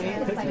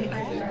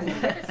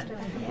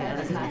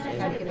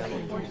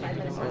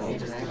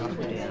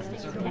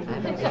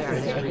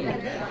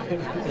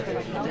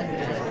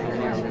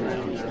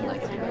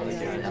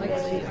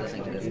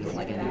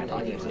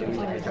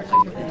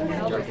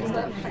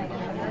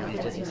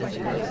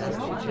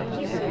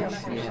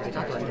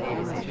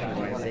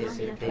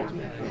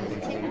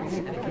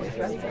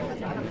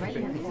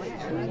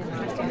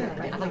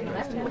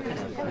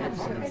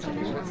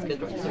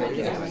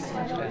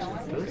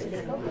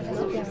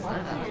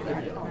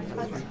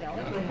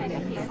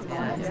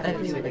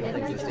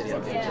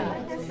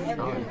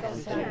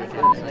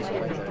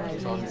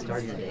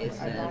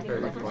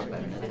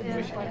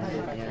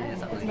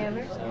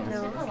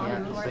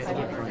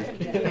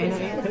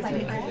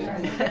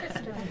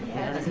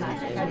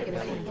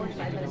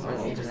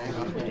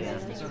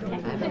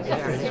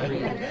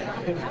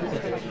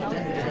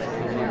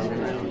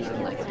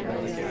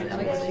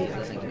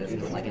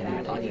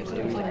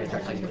 talking to, like we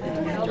start talking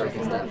about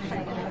jargon stuff.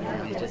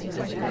 He just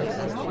essentially knows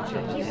us to each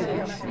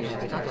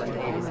other. We talk about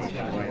names and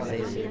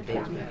say your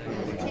big.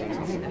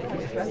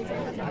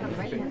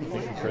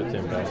 For the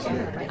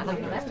ambassador.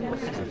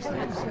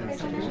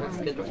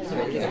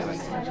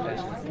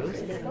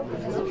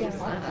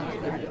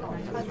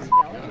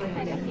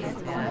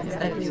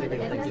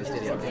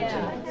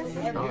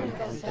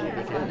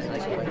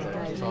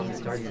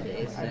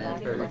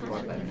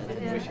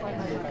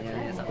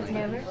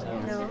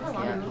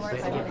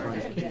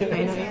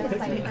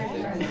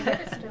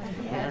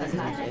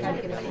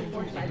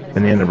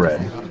 Banana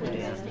bread.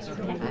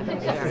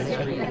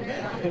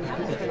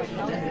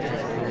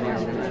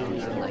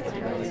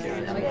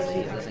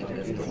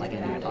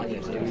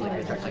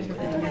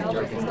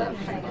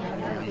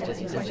 He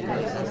just essentially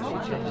knows us to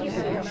each other.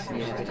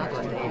 We talk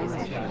about names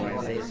and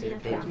say your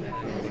big.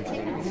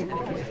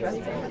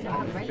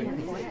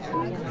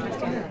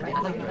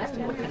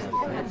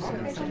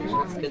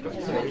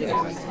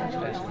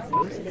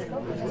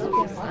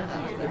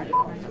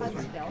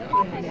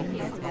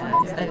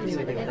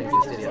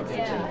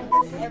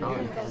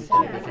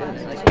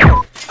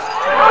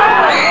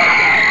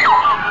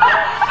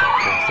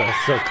 That was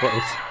so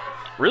close.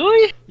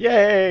 Really?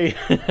 Yay!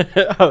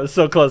 I was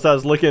so close. I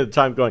was looking at the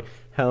time going,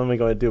 how am I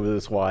going to do with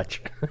this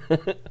watch?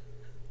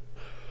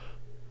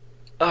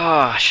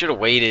 Ah, I should have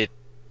waited.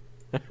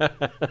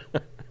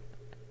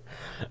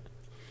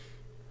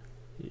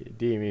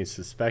 Do you mean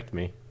suspect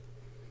me?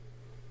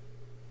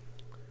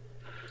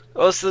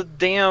 Well, it's the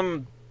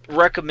damn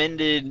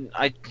recommended.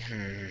 The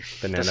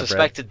Banana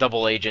suspected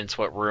double agent's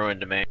what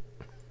ruined me.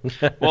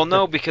 Well,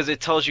 no, because it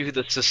tells you who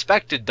the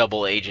suspected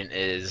double agent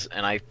is,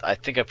 and I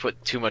think I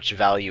put too much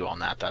value on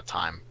that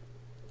time.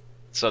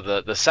 So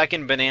the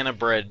second banana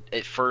bread,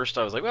 at first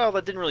I was like, well,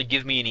 that didn't really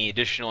give me any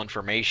additional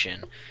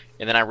information,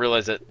 and then I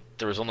realized that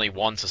there was only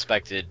one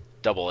suspected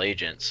double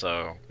agent,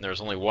 so there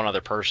was only one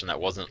other person that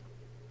wasn't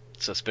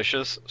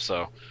suspicious,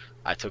 so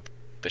I took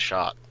the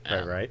shot.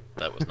 And Right.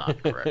 That was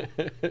not correct.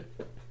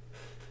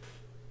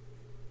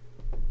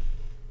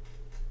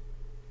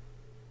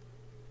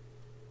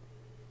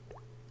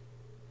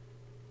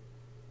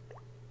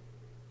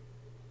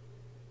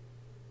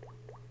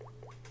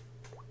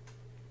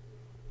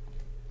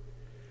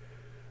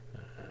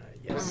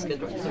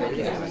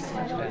 Yes.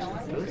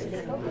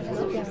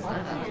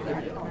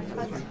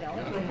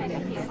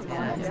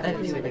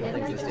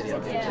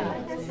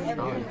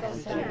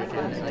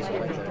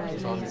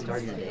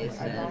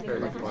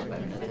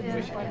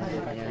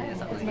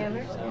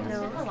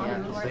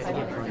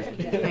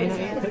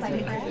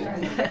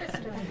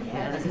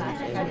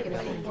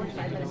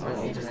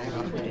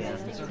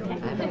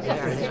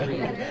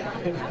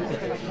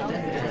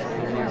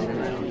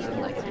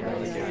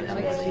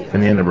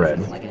 Banana bread.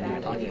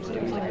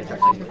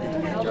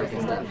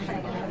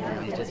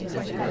 He just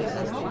essentially knows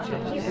us to each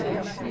other.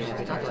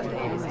 We talk about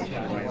names and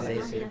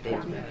say your big.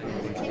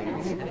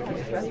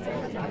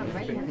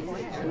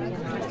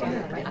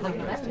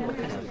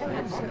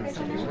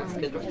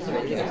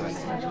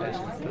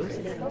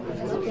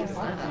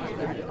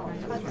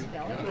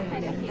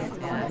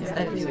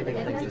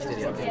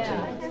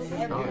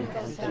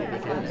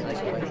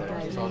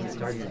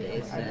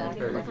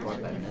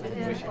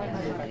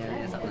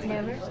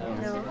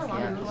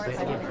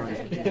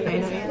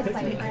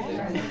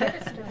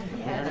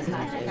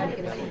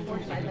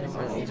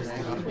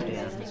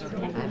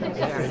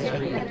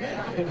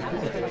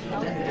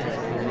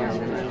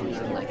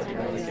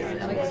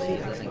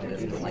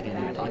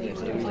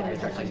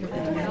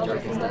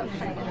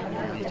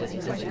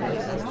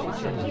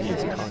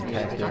 He's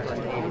contacted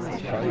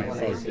probably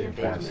both the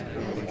ambassador.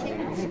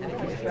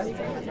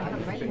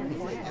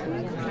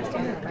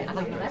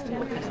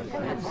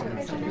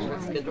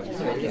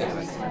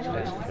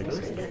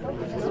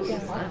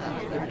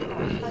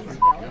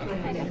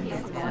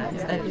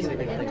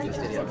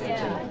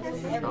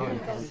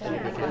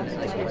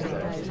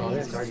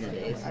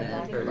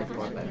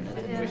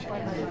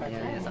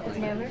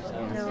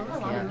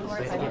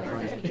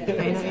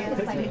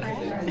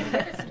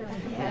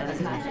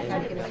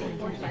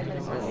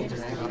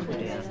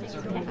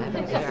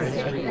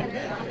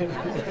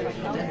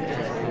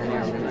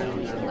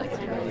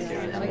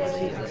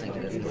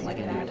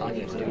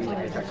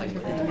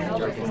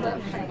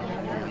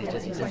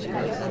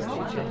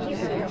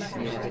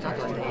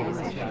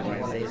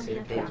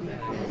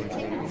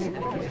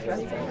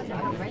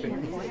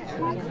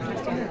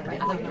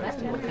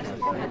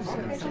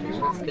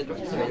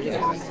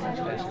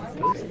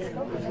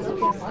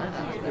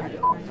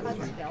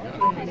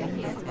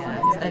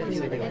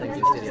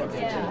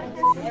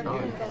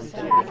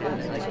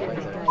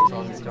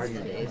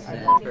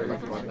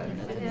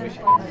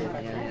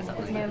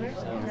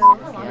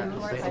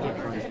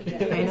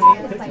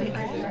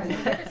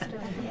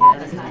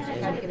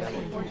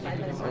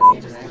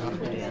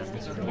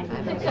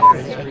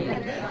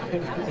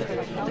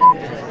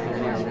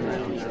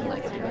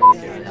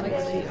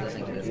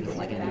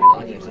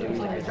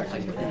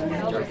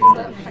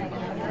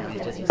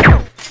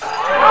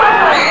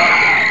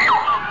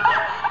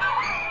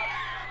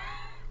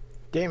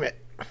 Damn it.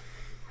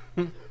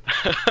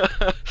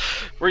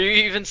 Were you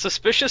even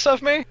suspicious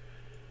of me?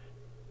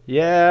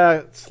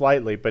 Yeah,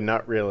 slightly, but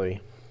not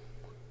really.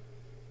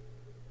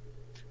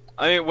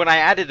 I mean, when I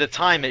added the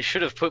time, it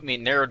should have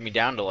narrowed me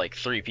down to like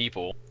 3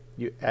 people.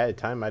 You added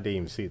time? I didn't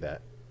even see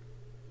that.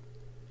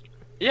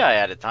 Yeah, I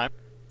added time.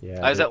 Yeah,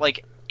 I was at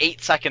like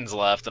 8 seconds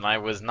left, and I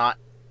was not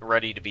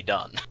ready to be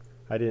done.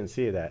 I didn't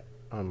see that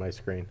on my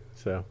screen,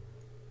 so.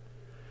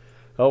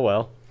 Oh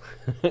well.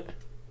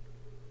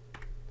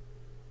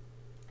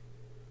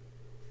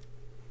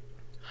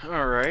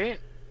 Alright.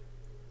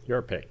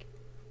 Your pick.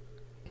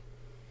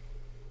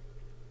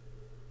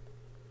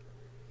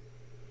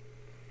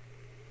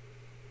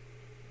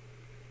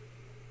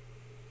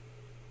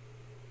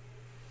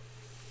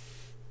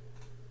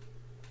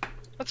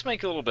 Let's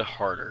make it a little bit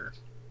harder.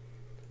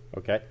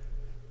 Okay.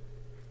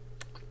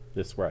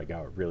 This is where I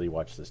gotta really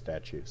watch the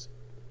statues.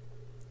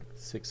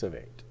 6 of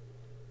 8.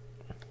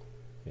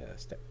 Yeah,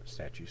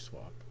 statue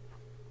swap.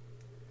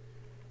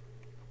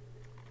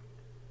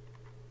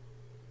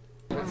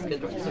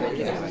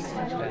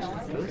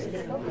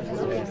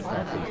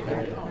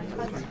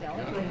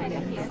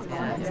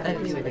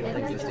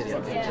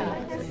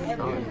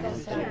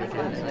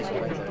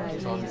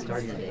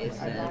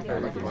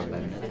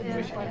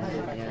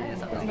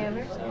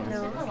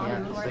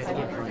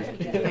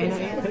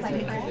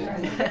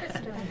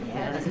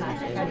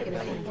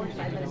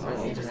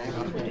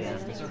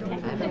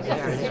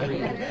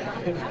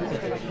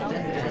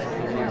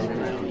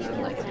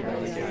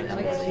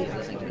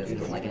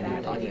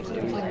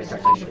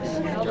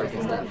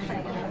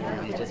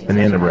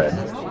 Banana bread.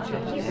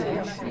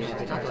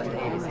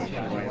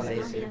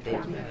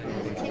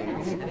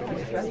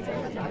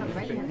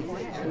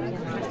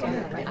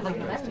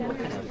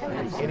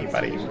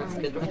 Anybody?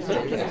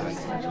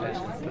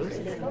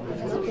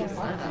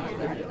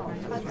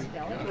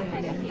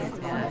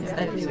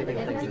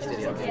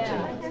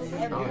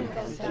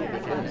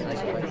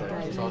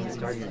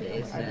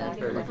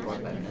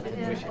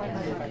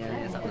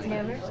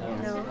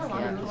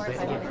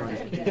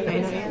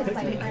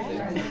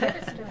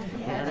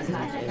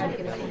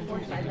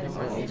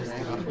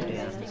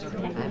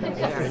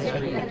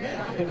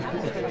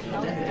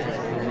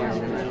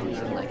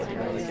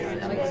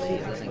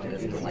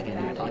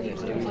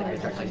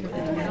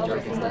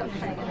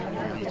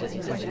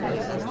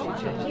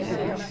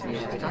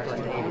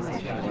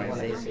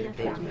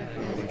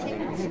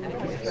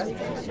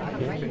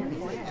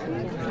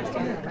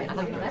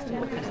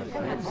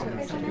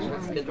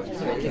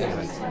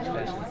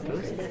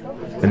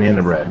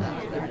 Banana bread.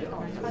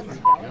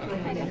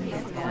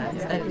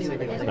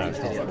 No, it's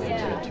not. We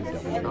got 2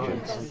 double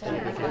agents.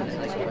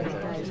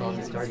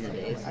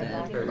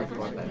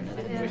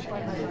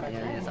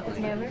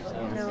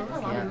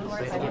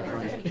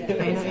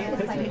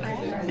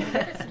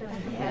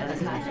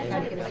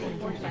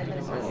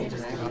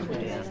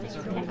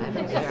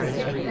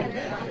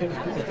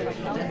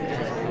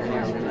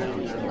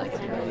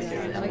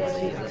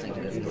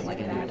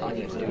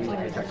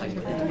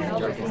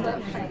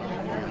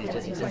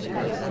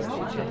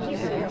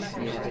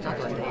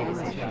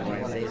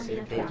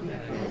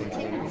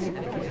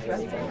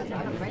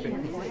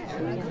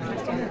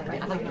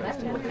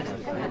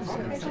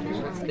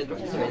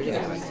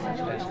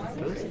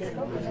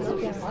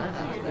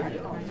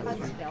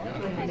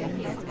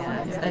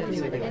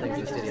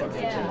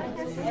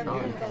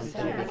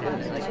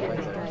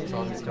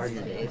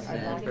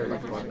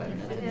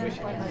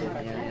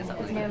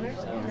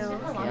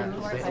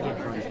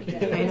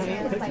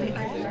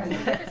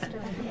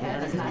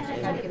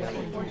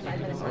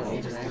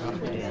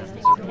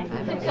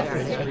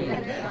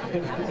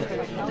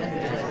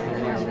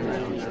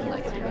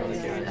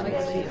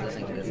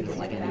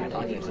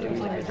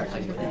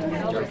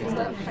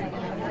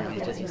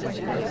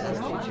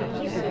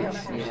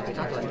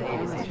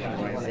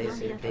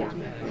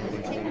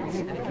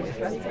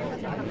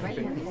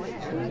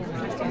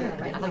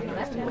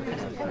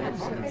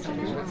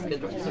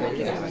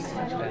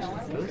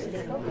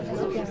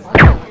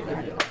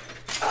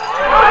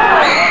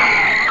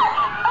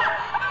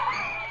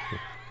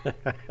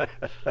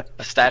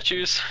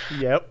 Statues?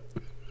 Yep.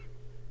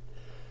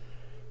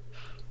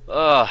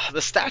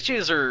 The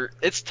statues are,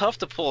 it's tough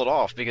to pull it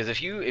off because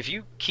if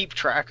you keep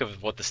track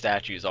of what the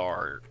statues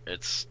are,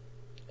 it's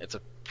a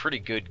pretty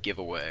good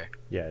giveaway.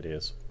 Yeah, it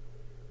is.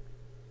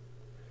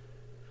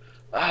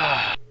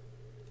 Ah.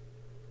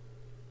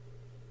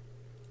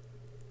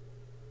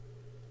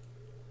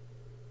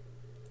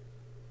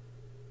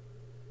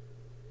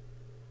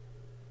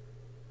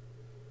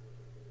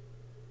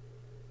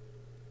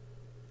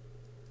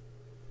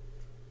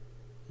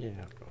 Yeah,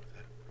 I'll go with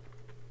that.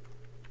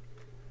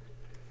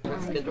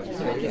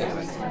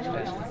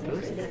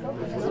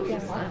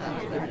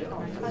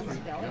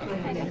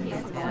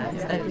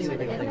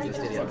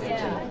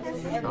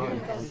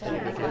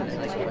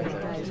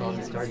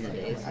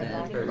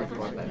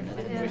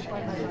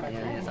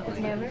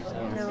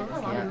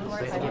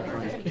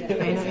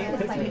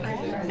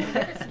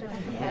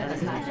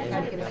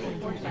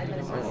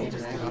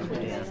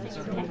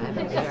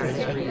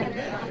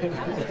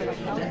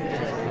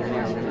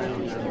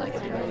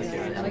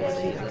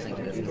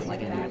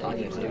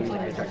 you have to do is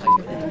like start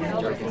talking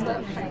about jargon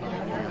stuff.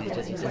 It's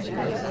just essentially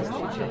like that's the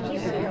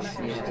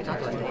change. We talk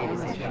about the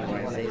names and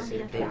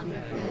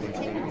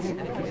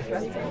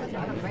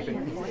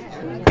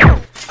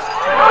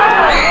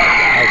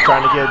I was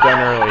trying to get it done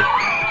early.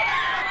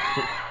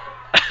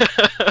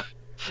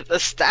 The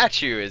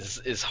statue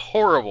is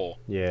horrible.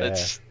 Yeah.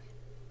 It's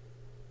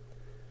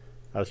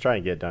I was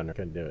trying to get it done. I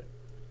couldn't do it.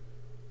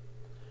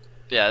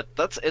 yeah,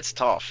 it's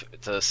tough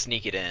to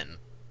sneak it in.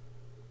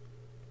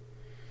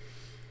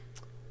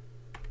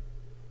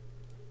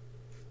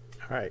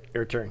 All right,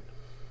 your turn.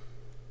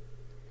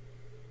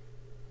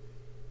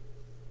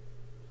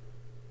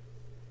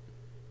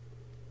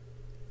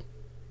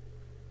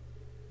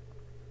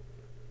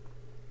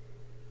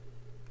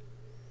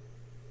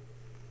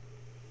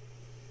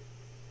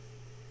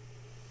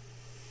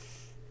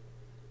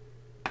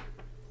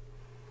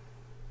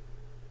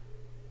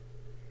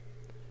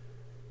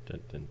 Dun,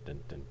 dun, dun,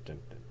 dun, dun,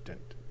 dun, dun,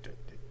 dun,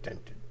 dun,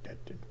 dun,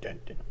 dun, dun,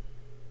 dun.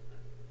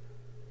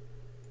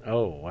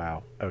 Oh,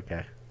 wow.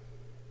 Okay.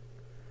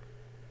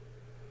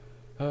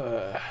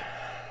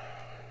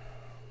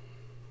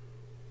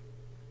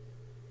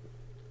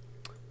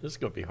 This is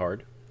going to be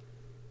hard.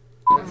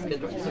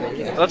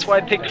 That's why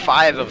I picked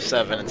 5 of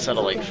 7 instead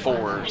of like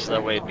 4, so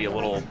that way it'd be a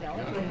little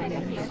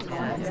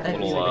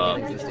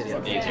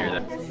easier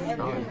there.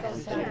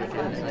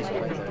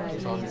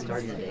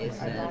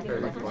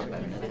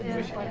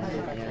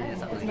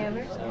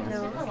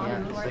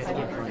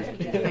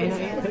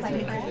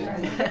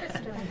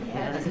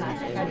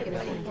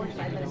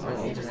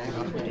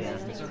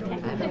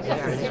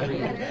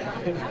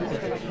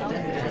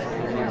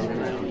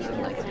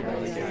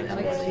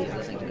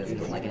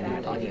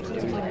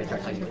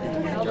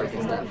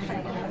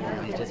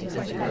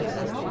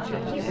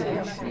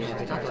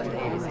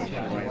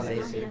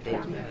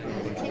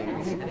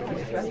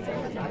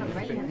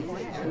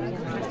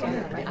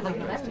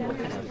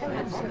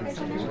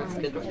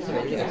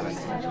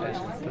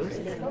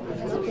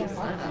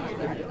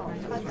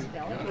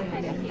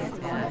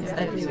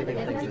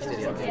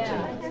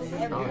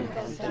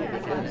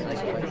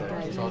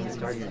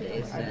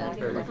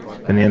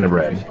 Banana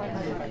bread.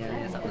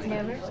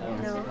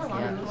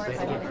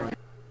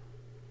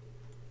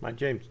 My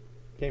game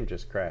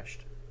just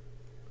crashed.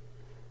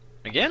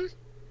 Again?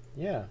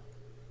 Yeah.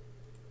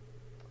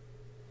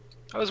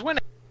 I was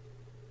winning.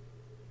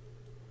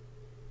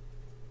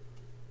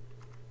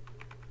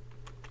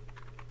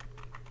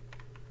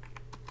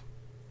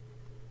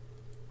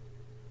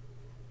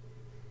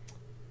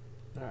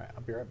 Alright,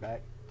 I'll be right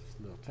back. Just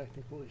a little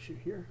technical issue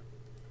here.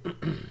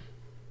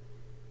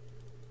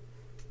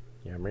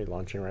 Yeah, I'm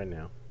relaunching right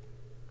now.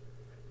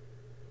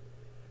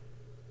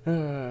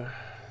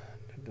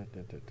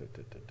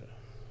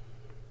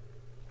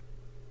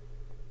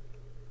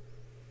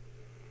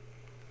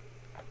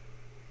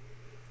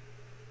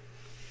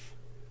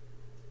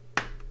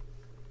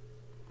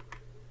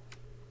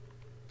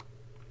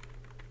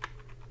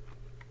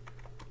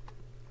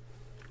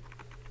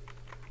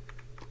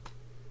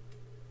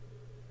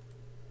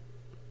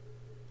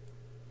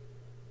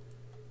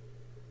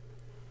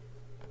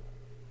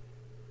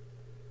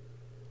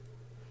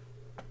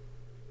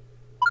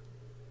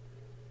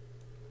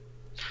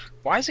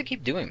 Why does it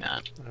keep doing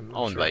that? I'm not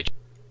I'll sure. invite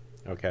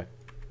you. Okay.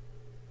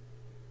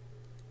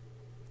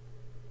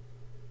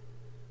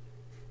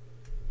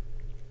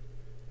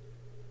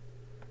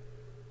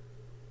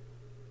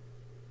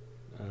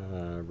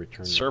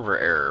 Return. Server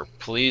error.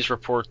 Please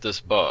report this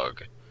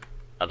bug.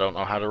 I don't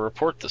know how to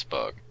report this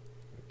bug.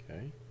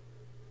 Okay.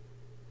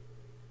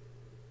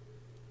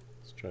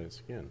 Let's try this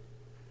again.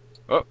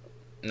 Oh,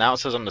 now it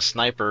says I'm the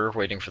sniper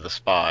waiting for the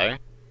spy.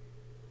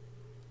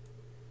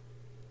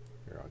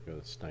 Here, I'll go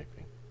to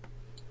sniping.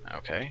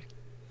 Okay.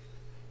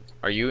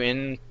 Are you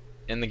in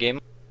the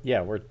game?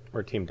 Yeah,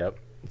 we're teamed up.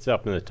 It's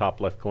up in the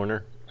top left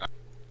corner. It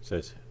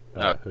says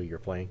who you're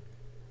playing.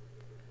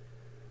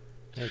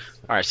 Thanks.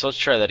 Alright, so let's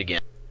try that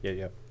again. Yeah,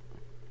 yeah.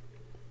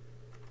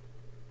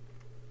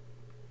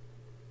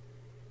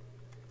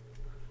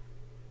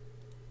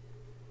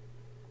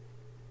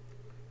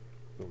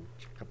 Boom,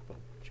 chicka, boom,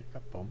 chicka,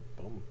 boom,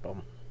 boom,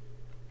 boom.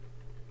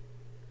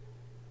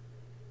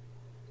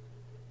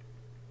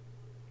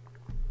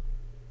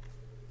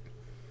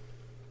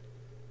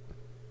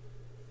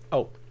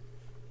 Oh,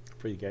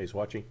 for you guys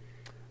watching,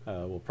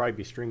 we'll probably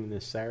be streaming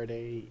this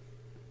Saturday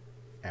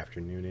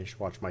afternoonish.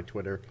 Watch my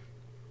Twitter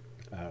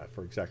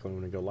for exactly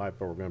when we go live,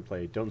 but we're going to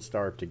play Don't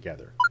Starve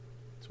together.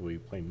 So we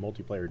play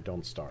multiplayer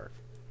Don't Starve.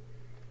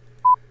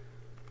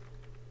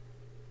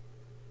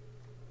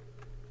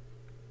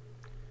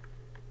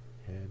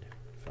 Head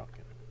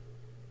Falcon.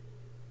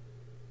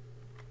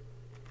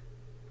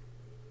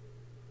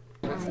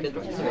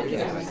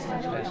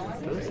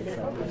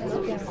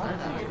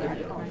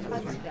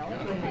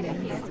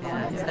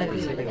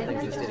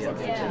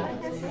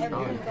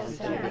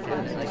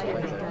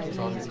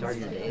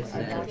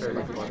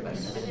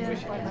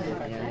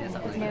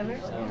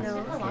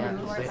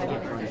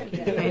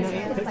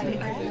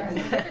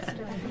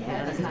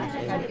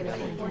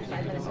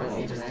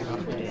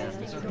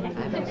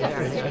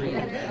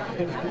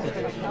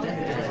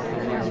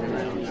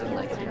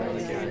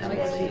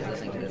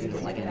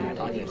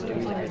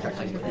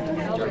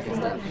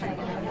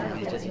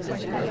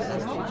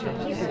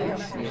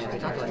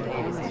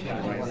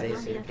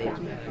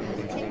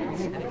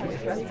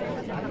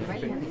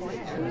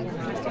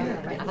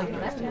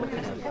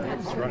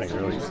 It's running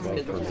really slow for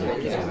me for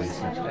some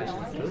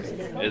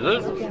reason. Is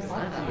it?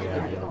 Yeah, I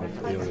don't know what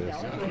the deal is.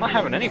 I'm not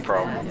having any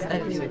problem.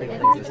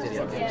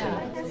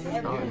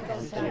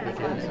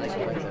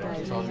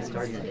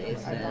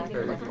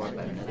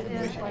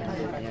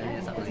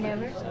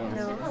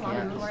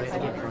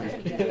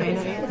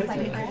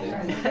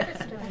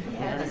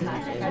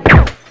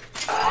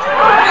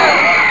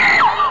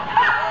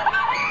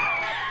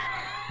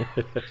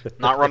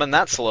 Not running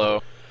that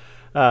slow.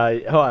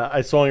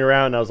 I swung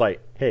around and I was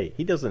like, hey,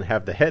 he doesn't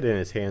have the head in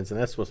his hands, and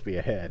that's supposed to be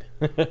a head.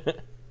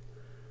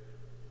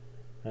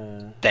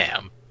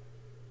 Damn.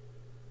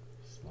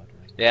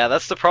 Yeah,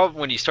 that's the problem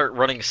when you start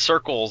running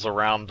circles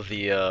around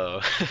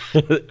the,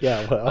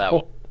 Yeah, well, that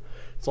one.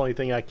 it's the only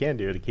thing I can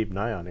do to keep an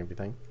eye on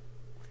everything.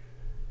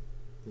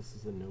 This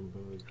is a known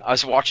bug. I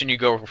was watching you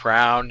go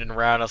round and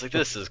round. I was like,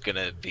 this is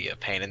gonna be a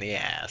pain in the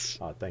ass.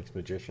 Oh, thanks,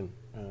 magician.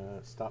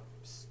 Stop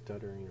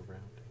stuttering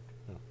around.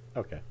 Oh,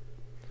 okay.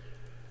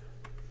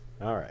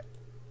 All right.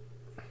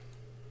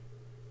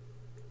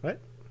 What?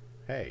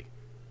 Hey.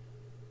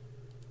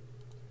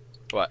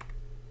 What?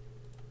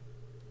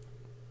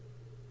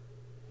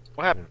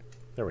 What happened?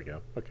 There we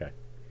go. Okay.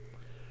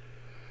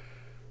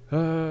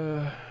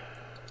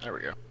 There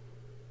we go.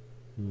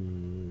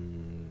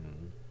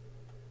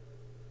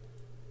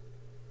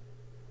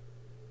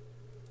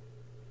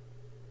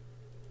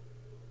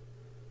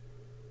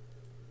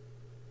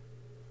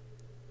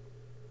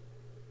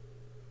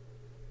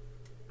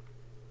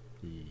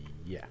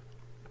 Yeah.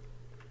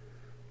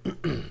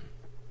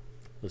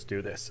 Let's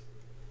do this.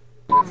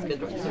 Alright,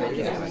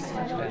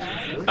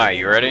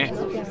 you ready? Yep.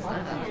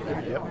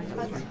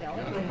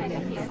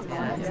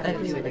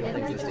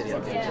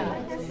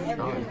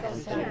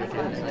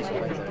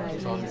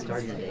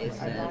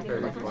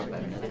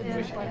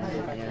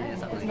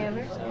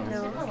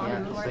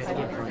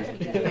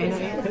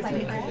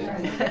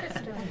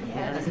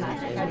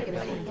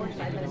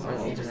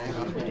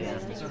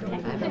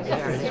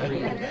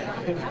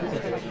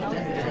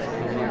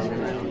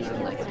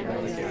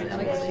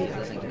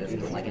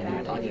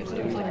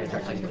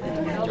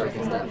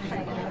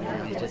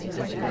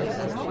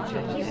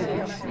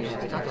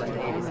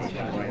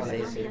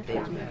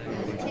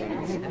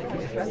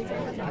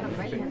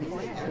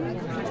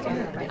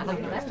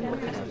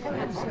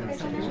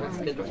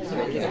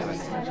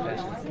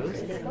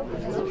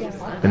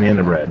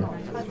 Banana bread.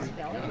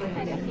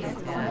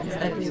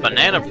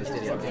 Banana.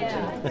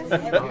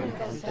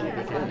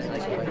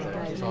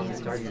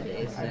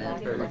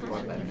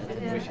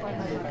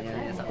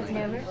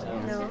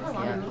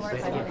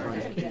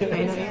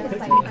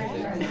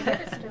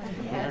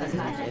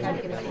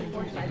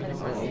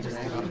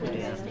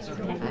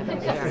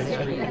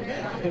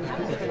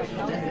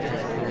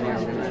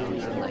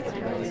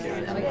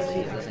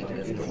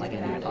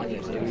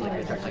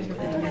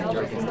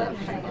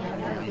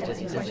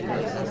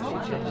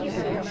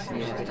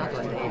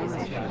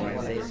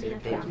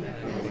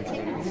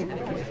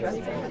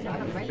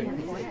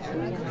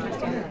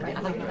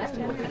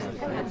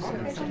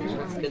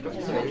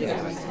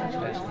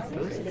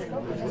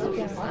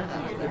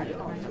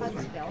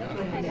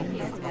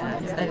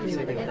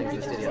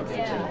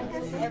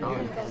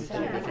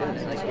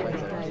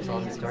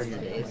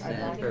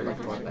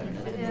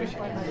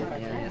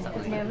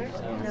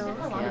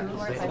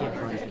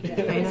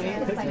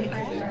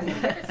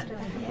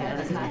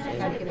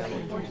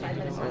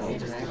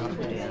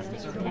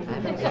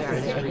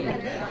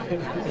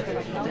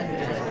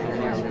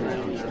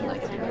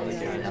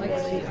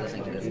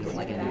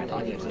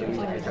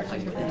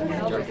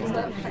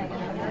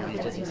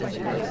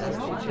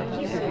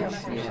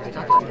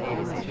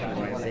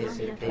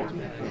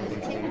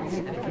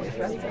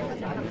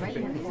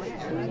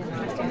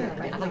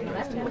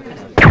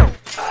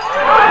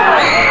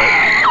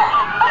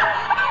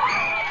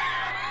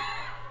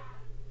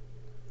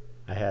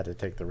 I had to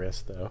take the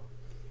risk, though.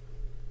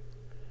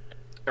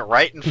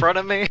 Right in front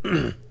of me?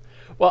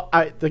 Well,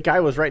 the guy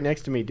was right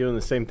next to me doing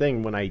the same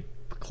thing. When I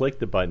clicked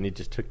the button, it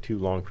just took too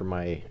long for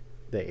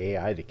the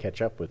AI to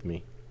catch up with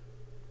me.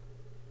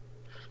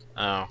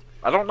 Oh.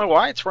 I don't know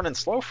why it's running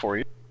slow for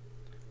you.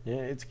 Yeah,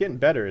 it's getting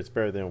better. It's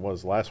better than it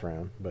was last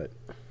round, but...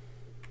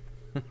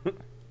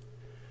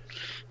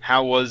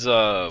 How was,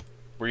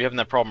 were you having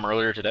that problem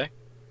earlier today?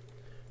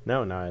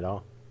 No, not at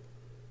all.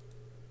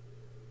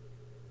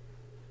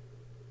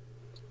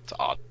 It's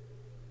odd.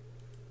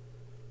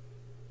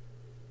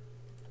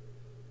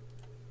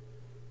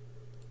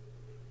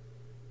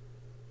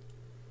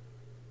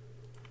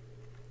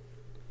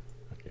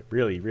 Okay,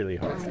 Really, really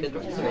hard.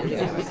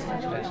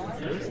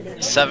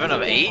 7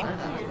 of 8?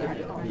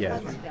 Yeah.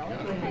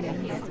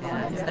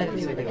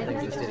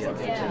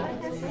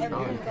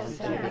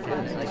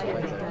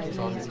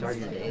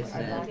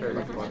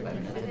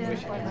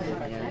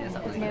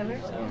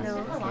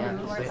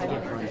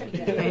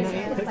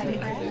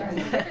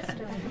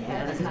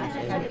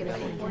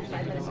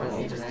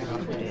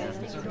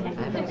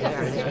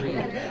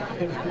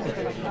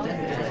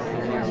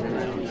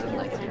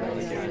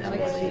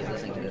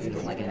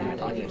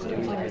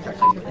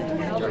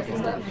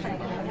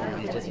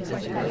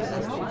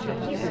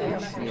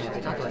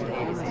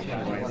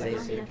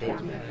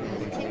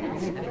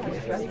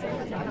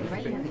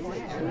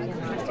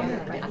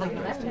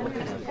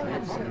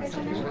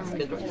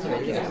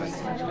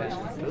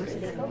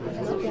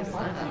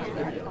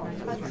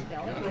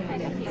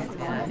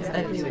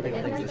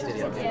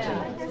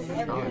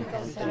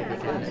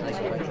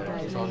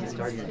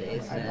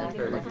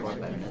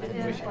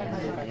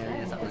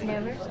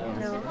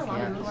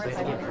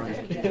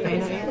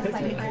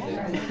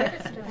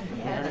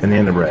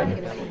 Banana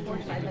bread.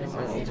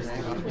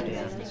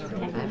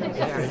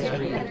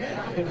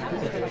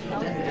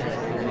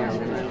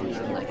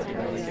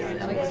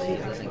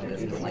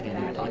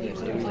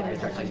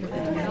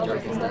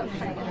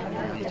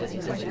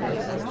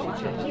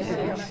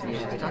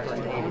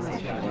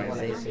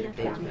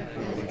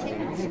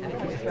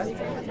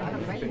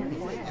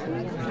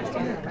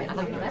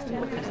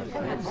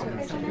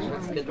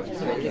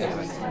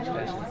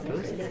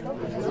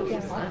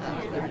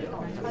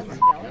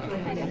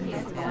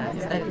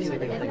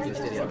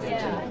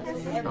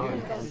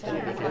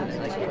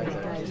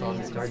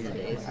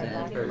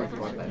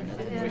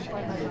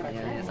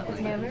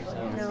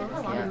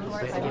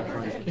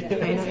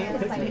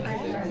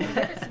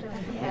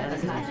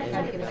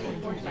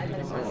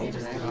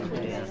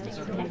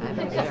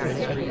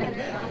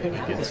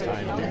 Against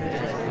time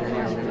here.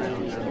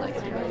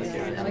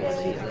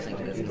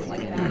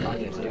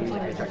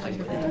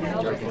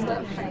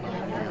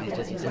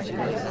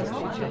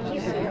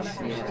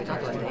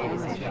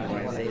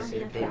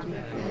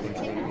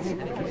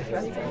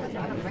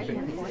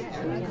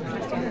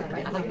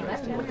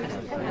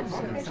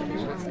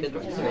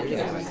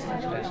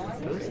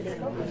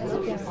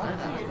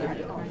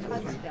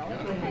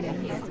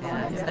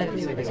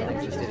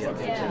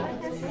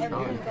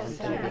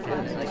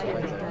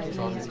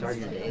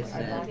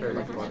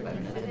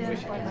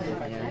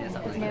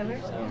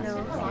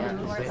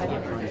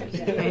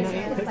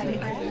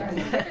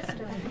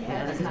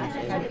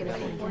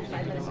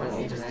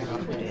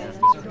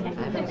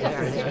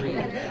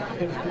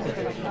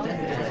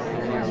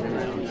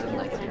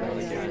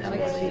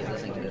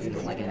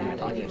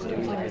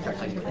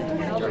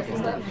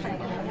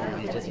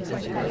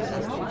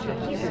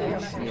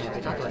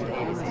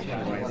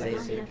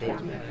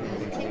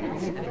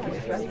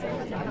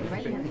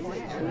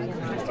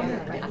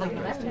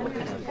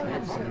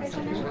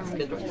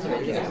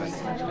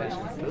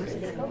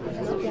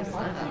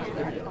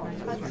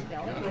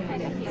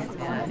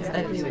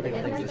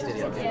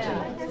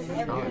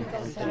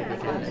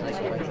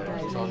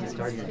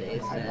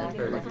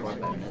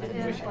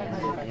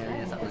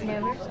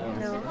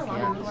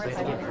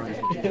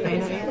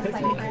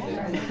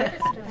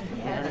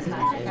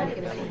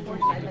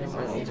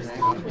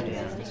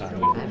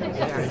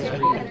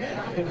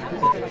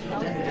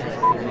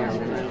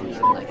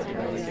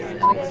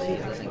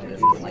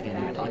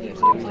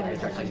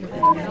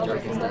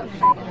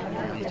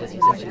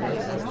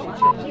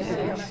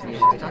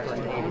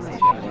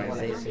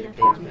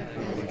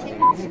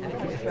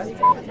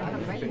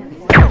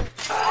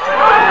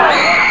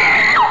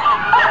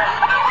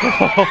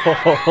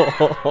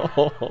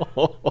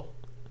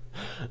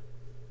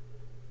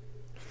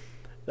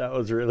 That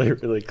was really,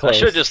 really close. I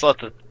should have just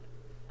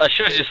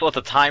let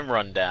the time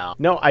run down.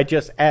 No, I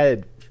just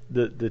added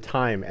the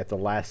time at the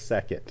last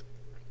second.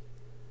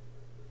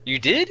 You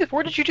did?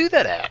 Where did you do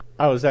that at?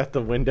 I was at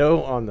the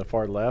window on the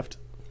far left.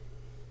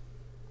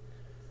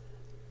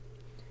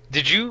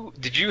 Did you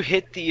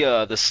hit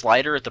the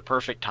slider at the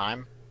perfect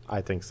time?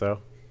 I think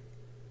so.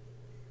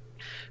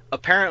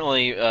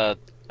 Apparently, a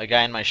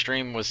guy in my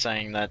stream was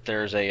saying that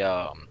there's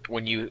a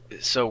when you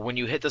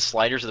hit the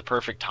sliders at the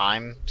perfect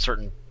time,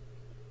 certain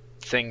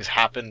things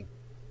happen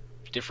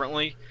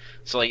differently.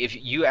 So like if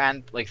you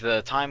add like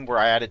the time where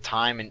I added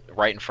time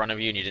right in front of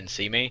you and you didn't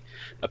see me,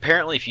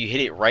 apparently if you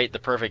hit it right at the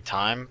perfect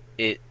time,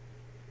 it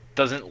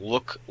doesn't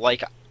look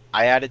like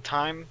I added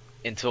time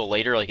until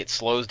later. Like it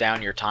slows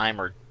down your time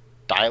or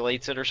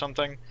dilates it or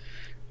something,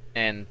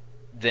 and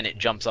then it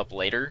jumps up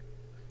later,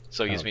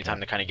 so it gives me time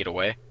to kind of get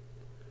away.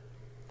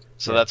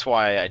 So that's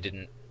why I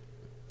didn't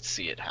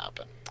see it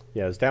happen.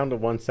 Yeah, it was down to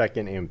 1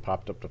 second and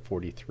popped up to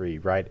 43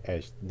 right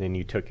as then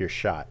you took your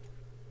shot.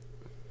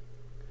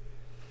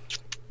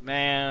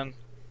 Man,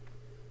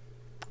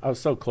 I was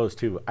so close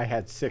too. I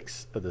had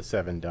 6 of the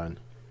 7 done.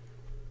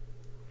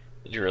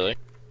 did you really?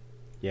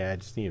 Yeah, I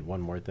just needed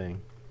one more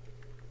thing.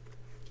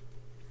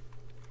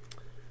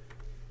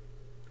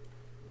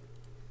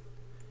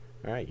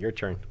 All right, your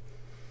turn.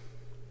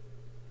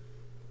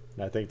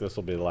 I think this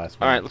will be the last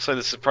All one. right, looks like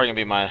this is probably gonna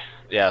be my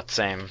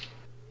same.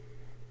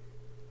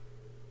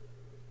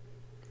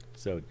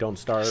 So don't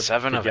starve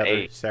 7 of together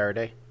 8.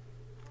 Saturday.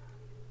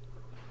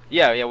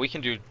 Yeah, we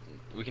can do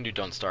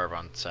Don't Starve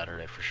on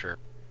Saturday for sure.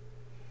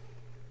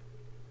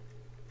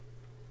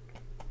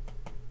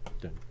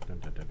 Dun dun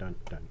dun dun dun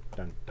dun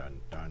dun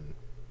dun dun.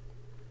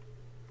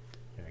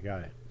 Yeah, I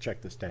gotta check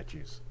the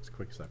statues as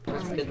quick as I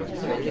possibly can.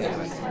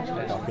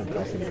 Falcon,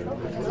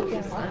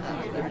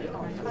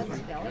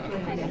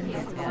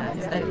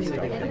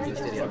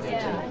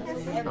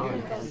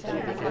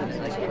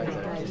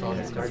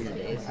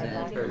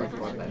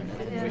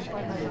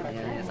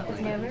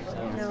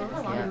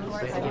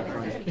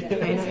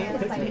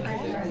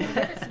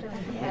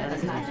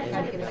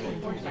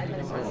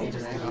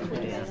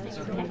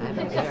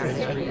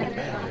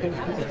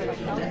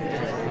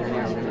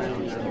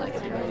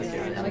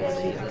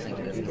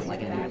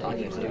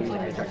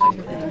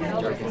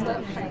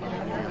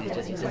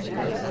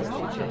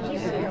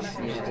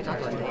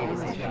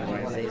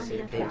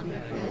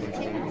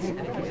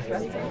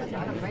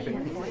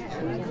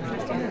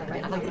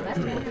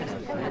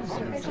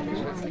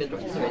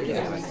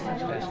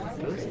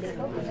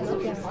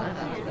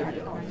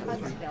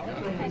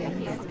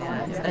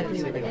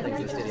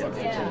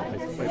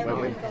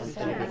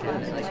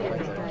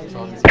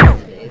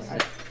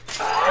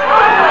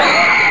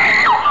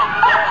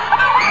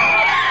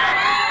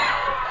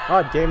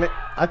 Oh, damn it.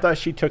 I thought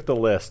she took the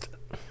list.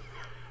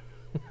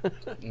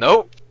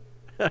 Nope.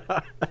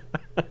 I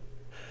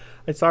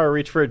saw her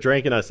reach for a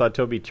drink and I saw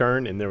Toby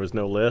turn and there was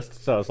no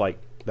list. So I was like,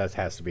 that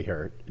has to be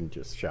her, and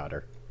just shot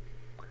her.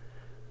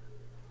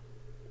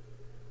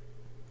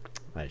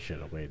 I should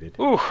have waited.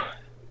 Ooh.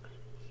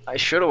 I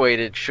should have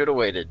waited.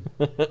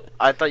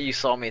 I thought you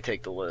saw me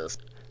take the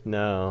list.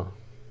 No.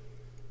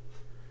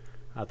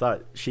 I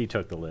thought she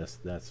took the list.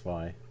 That's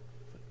why.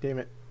 Damn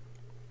it.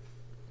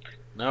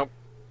 Nope.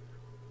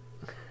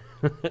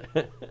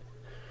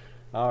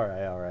 All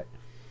right.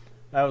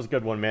 That was a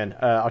good one, man.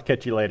 I'll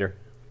catch you later.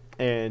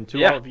 And to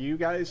Yeah. all of you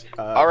guys,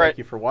 All right. thank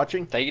you for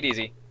watching. Take it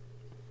easy.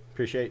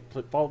 Appreciate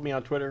it. Follow me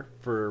on Twitter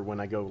for when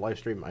I go live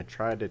stream. I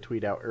tried to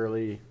tweet out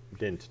early.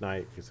 Didn't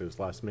tonight because it was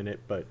last minute,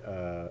 but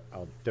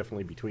I'll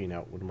definitely be tweeting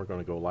out when we're going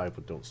to go live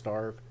with Don't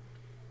Starve.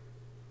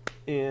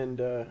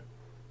 And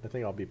I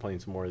think I'll be playing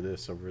some more of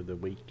this over the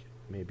week.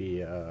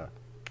 Maybe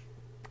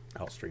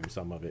I'll stream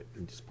some of it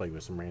and just play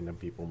with some random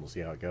people and we'll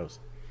see how it goes.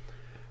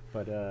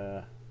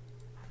 But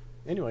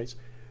anyways,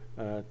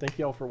 thank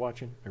you all for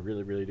watching. I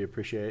really do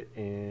appreciate it.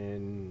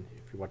 And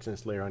if you're watching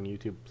this later on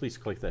YouTube, please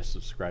click that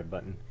subscribe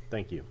button.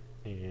 Thank you.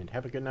 And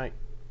have a good night.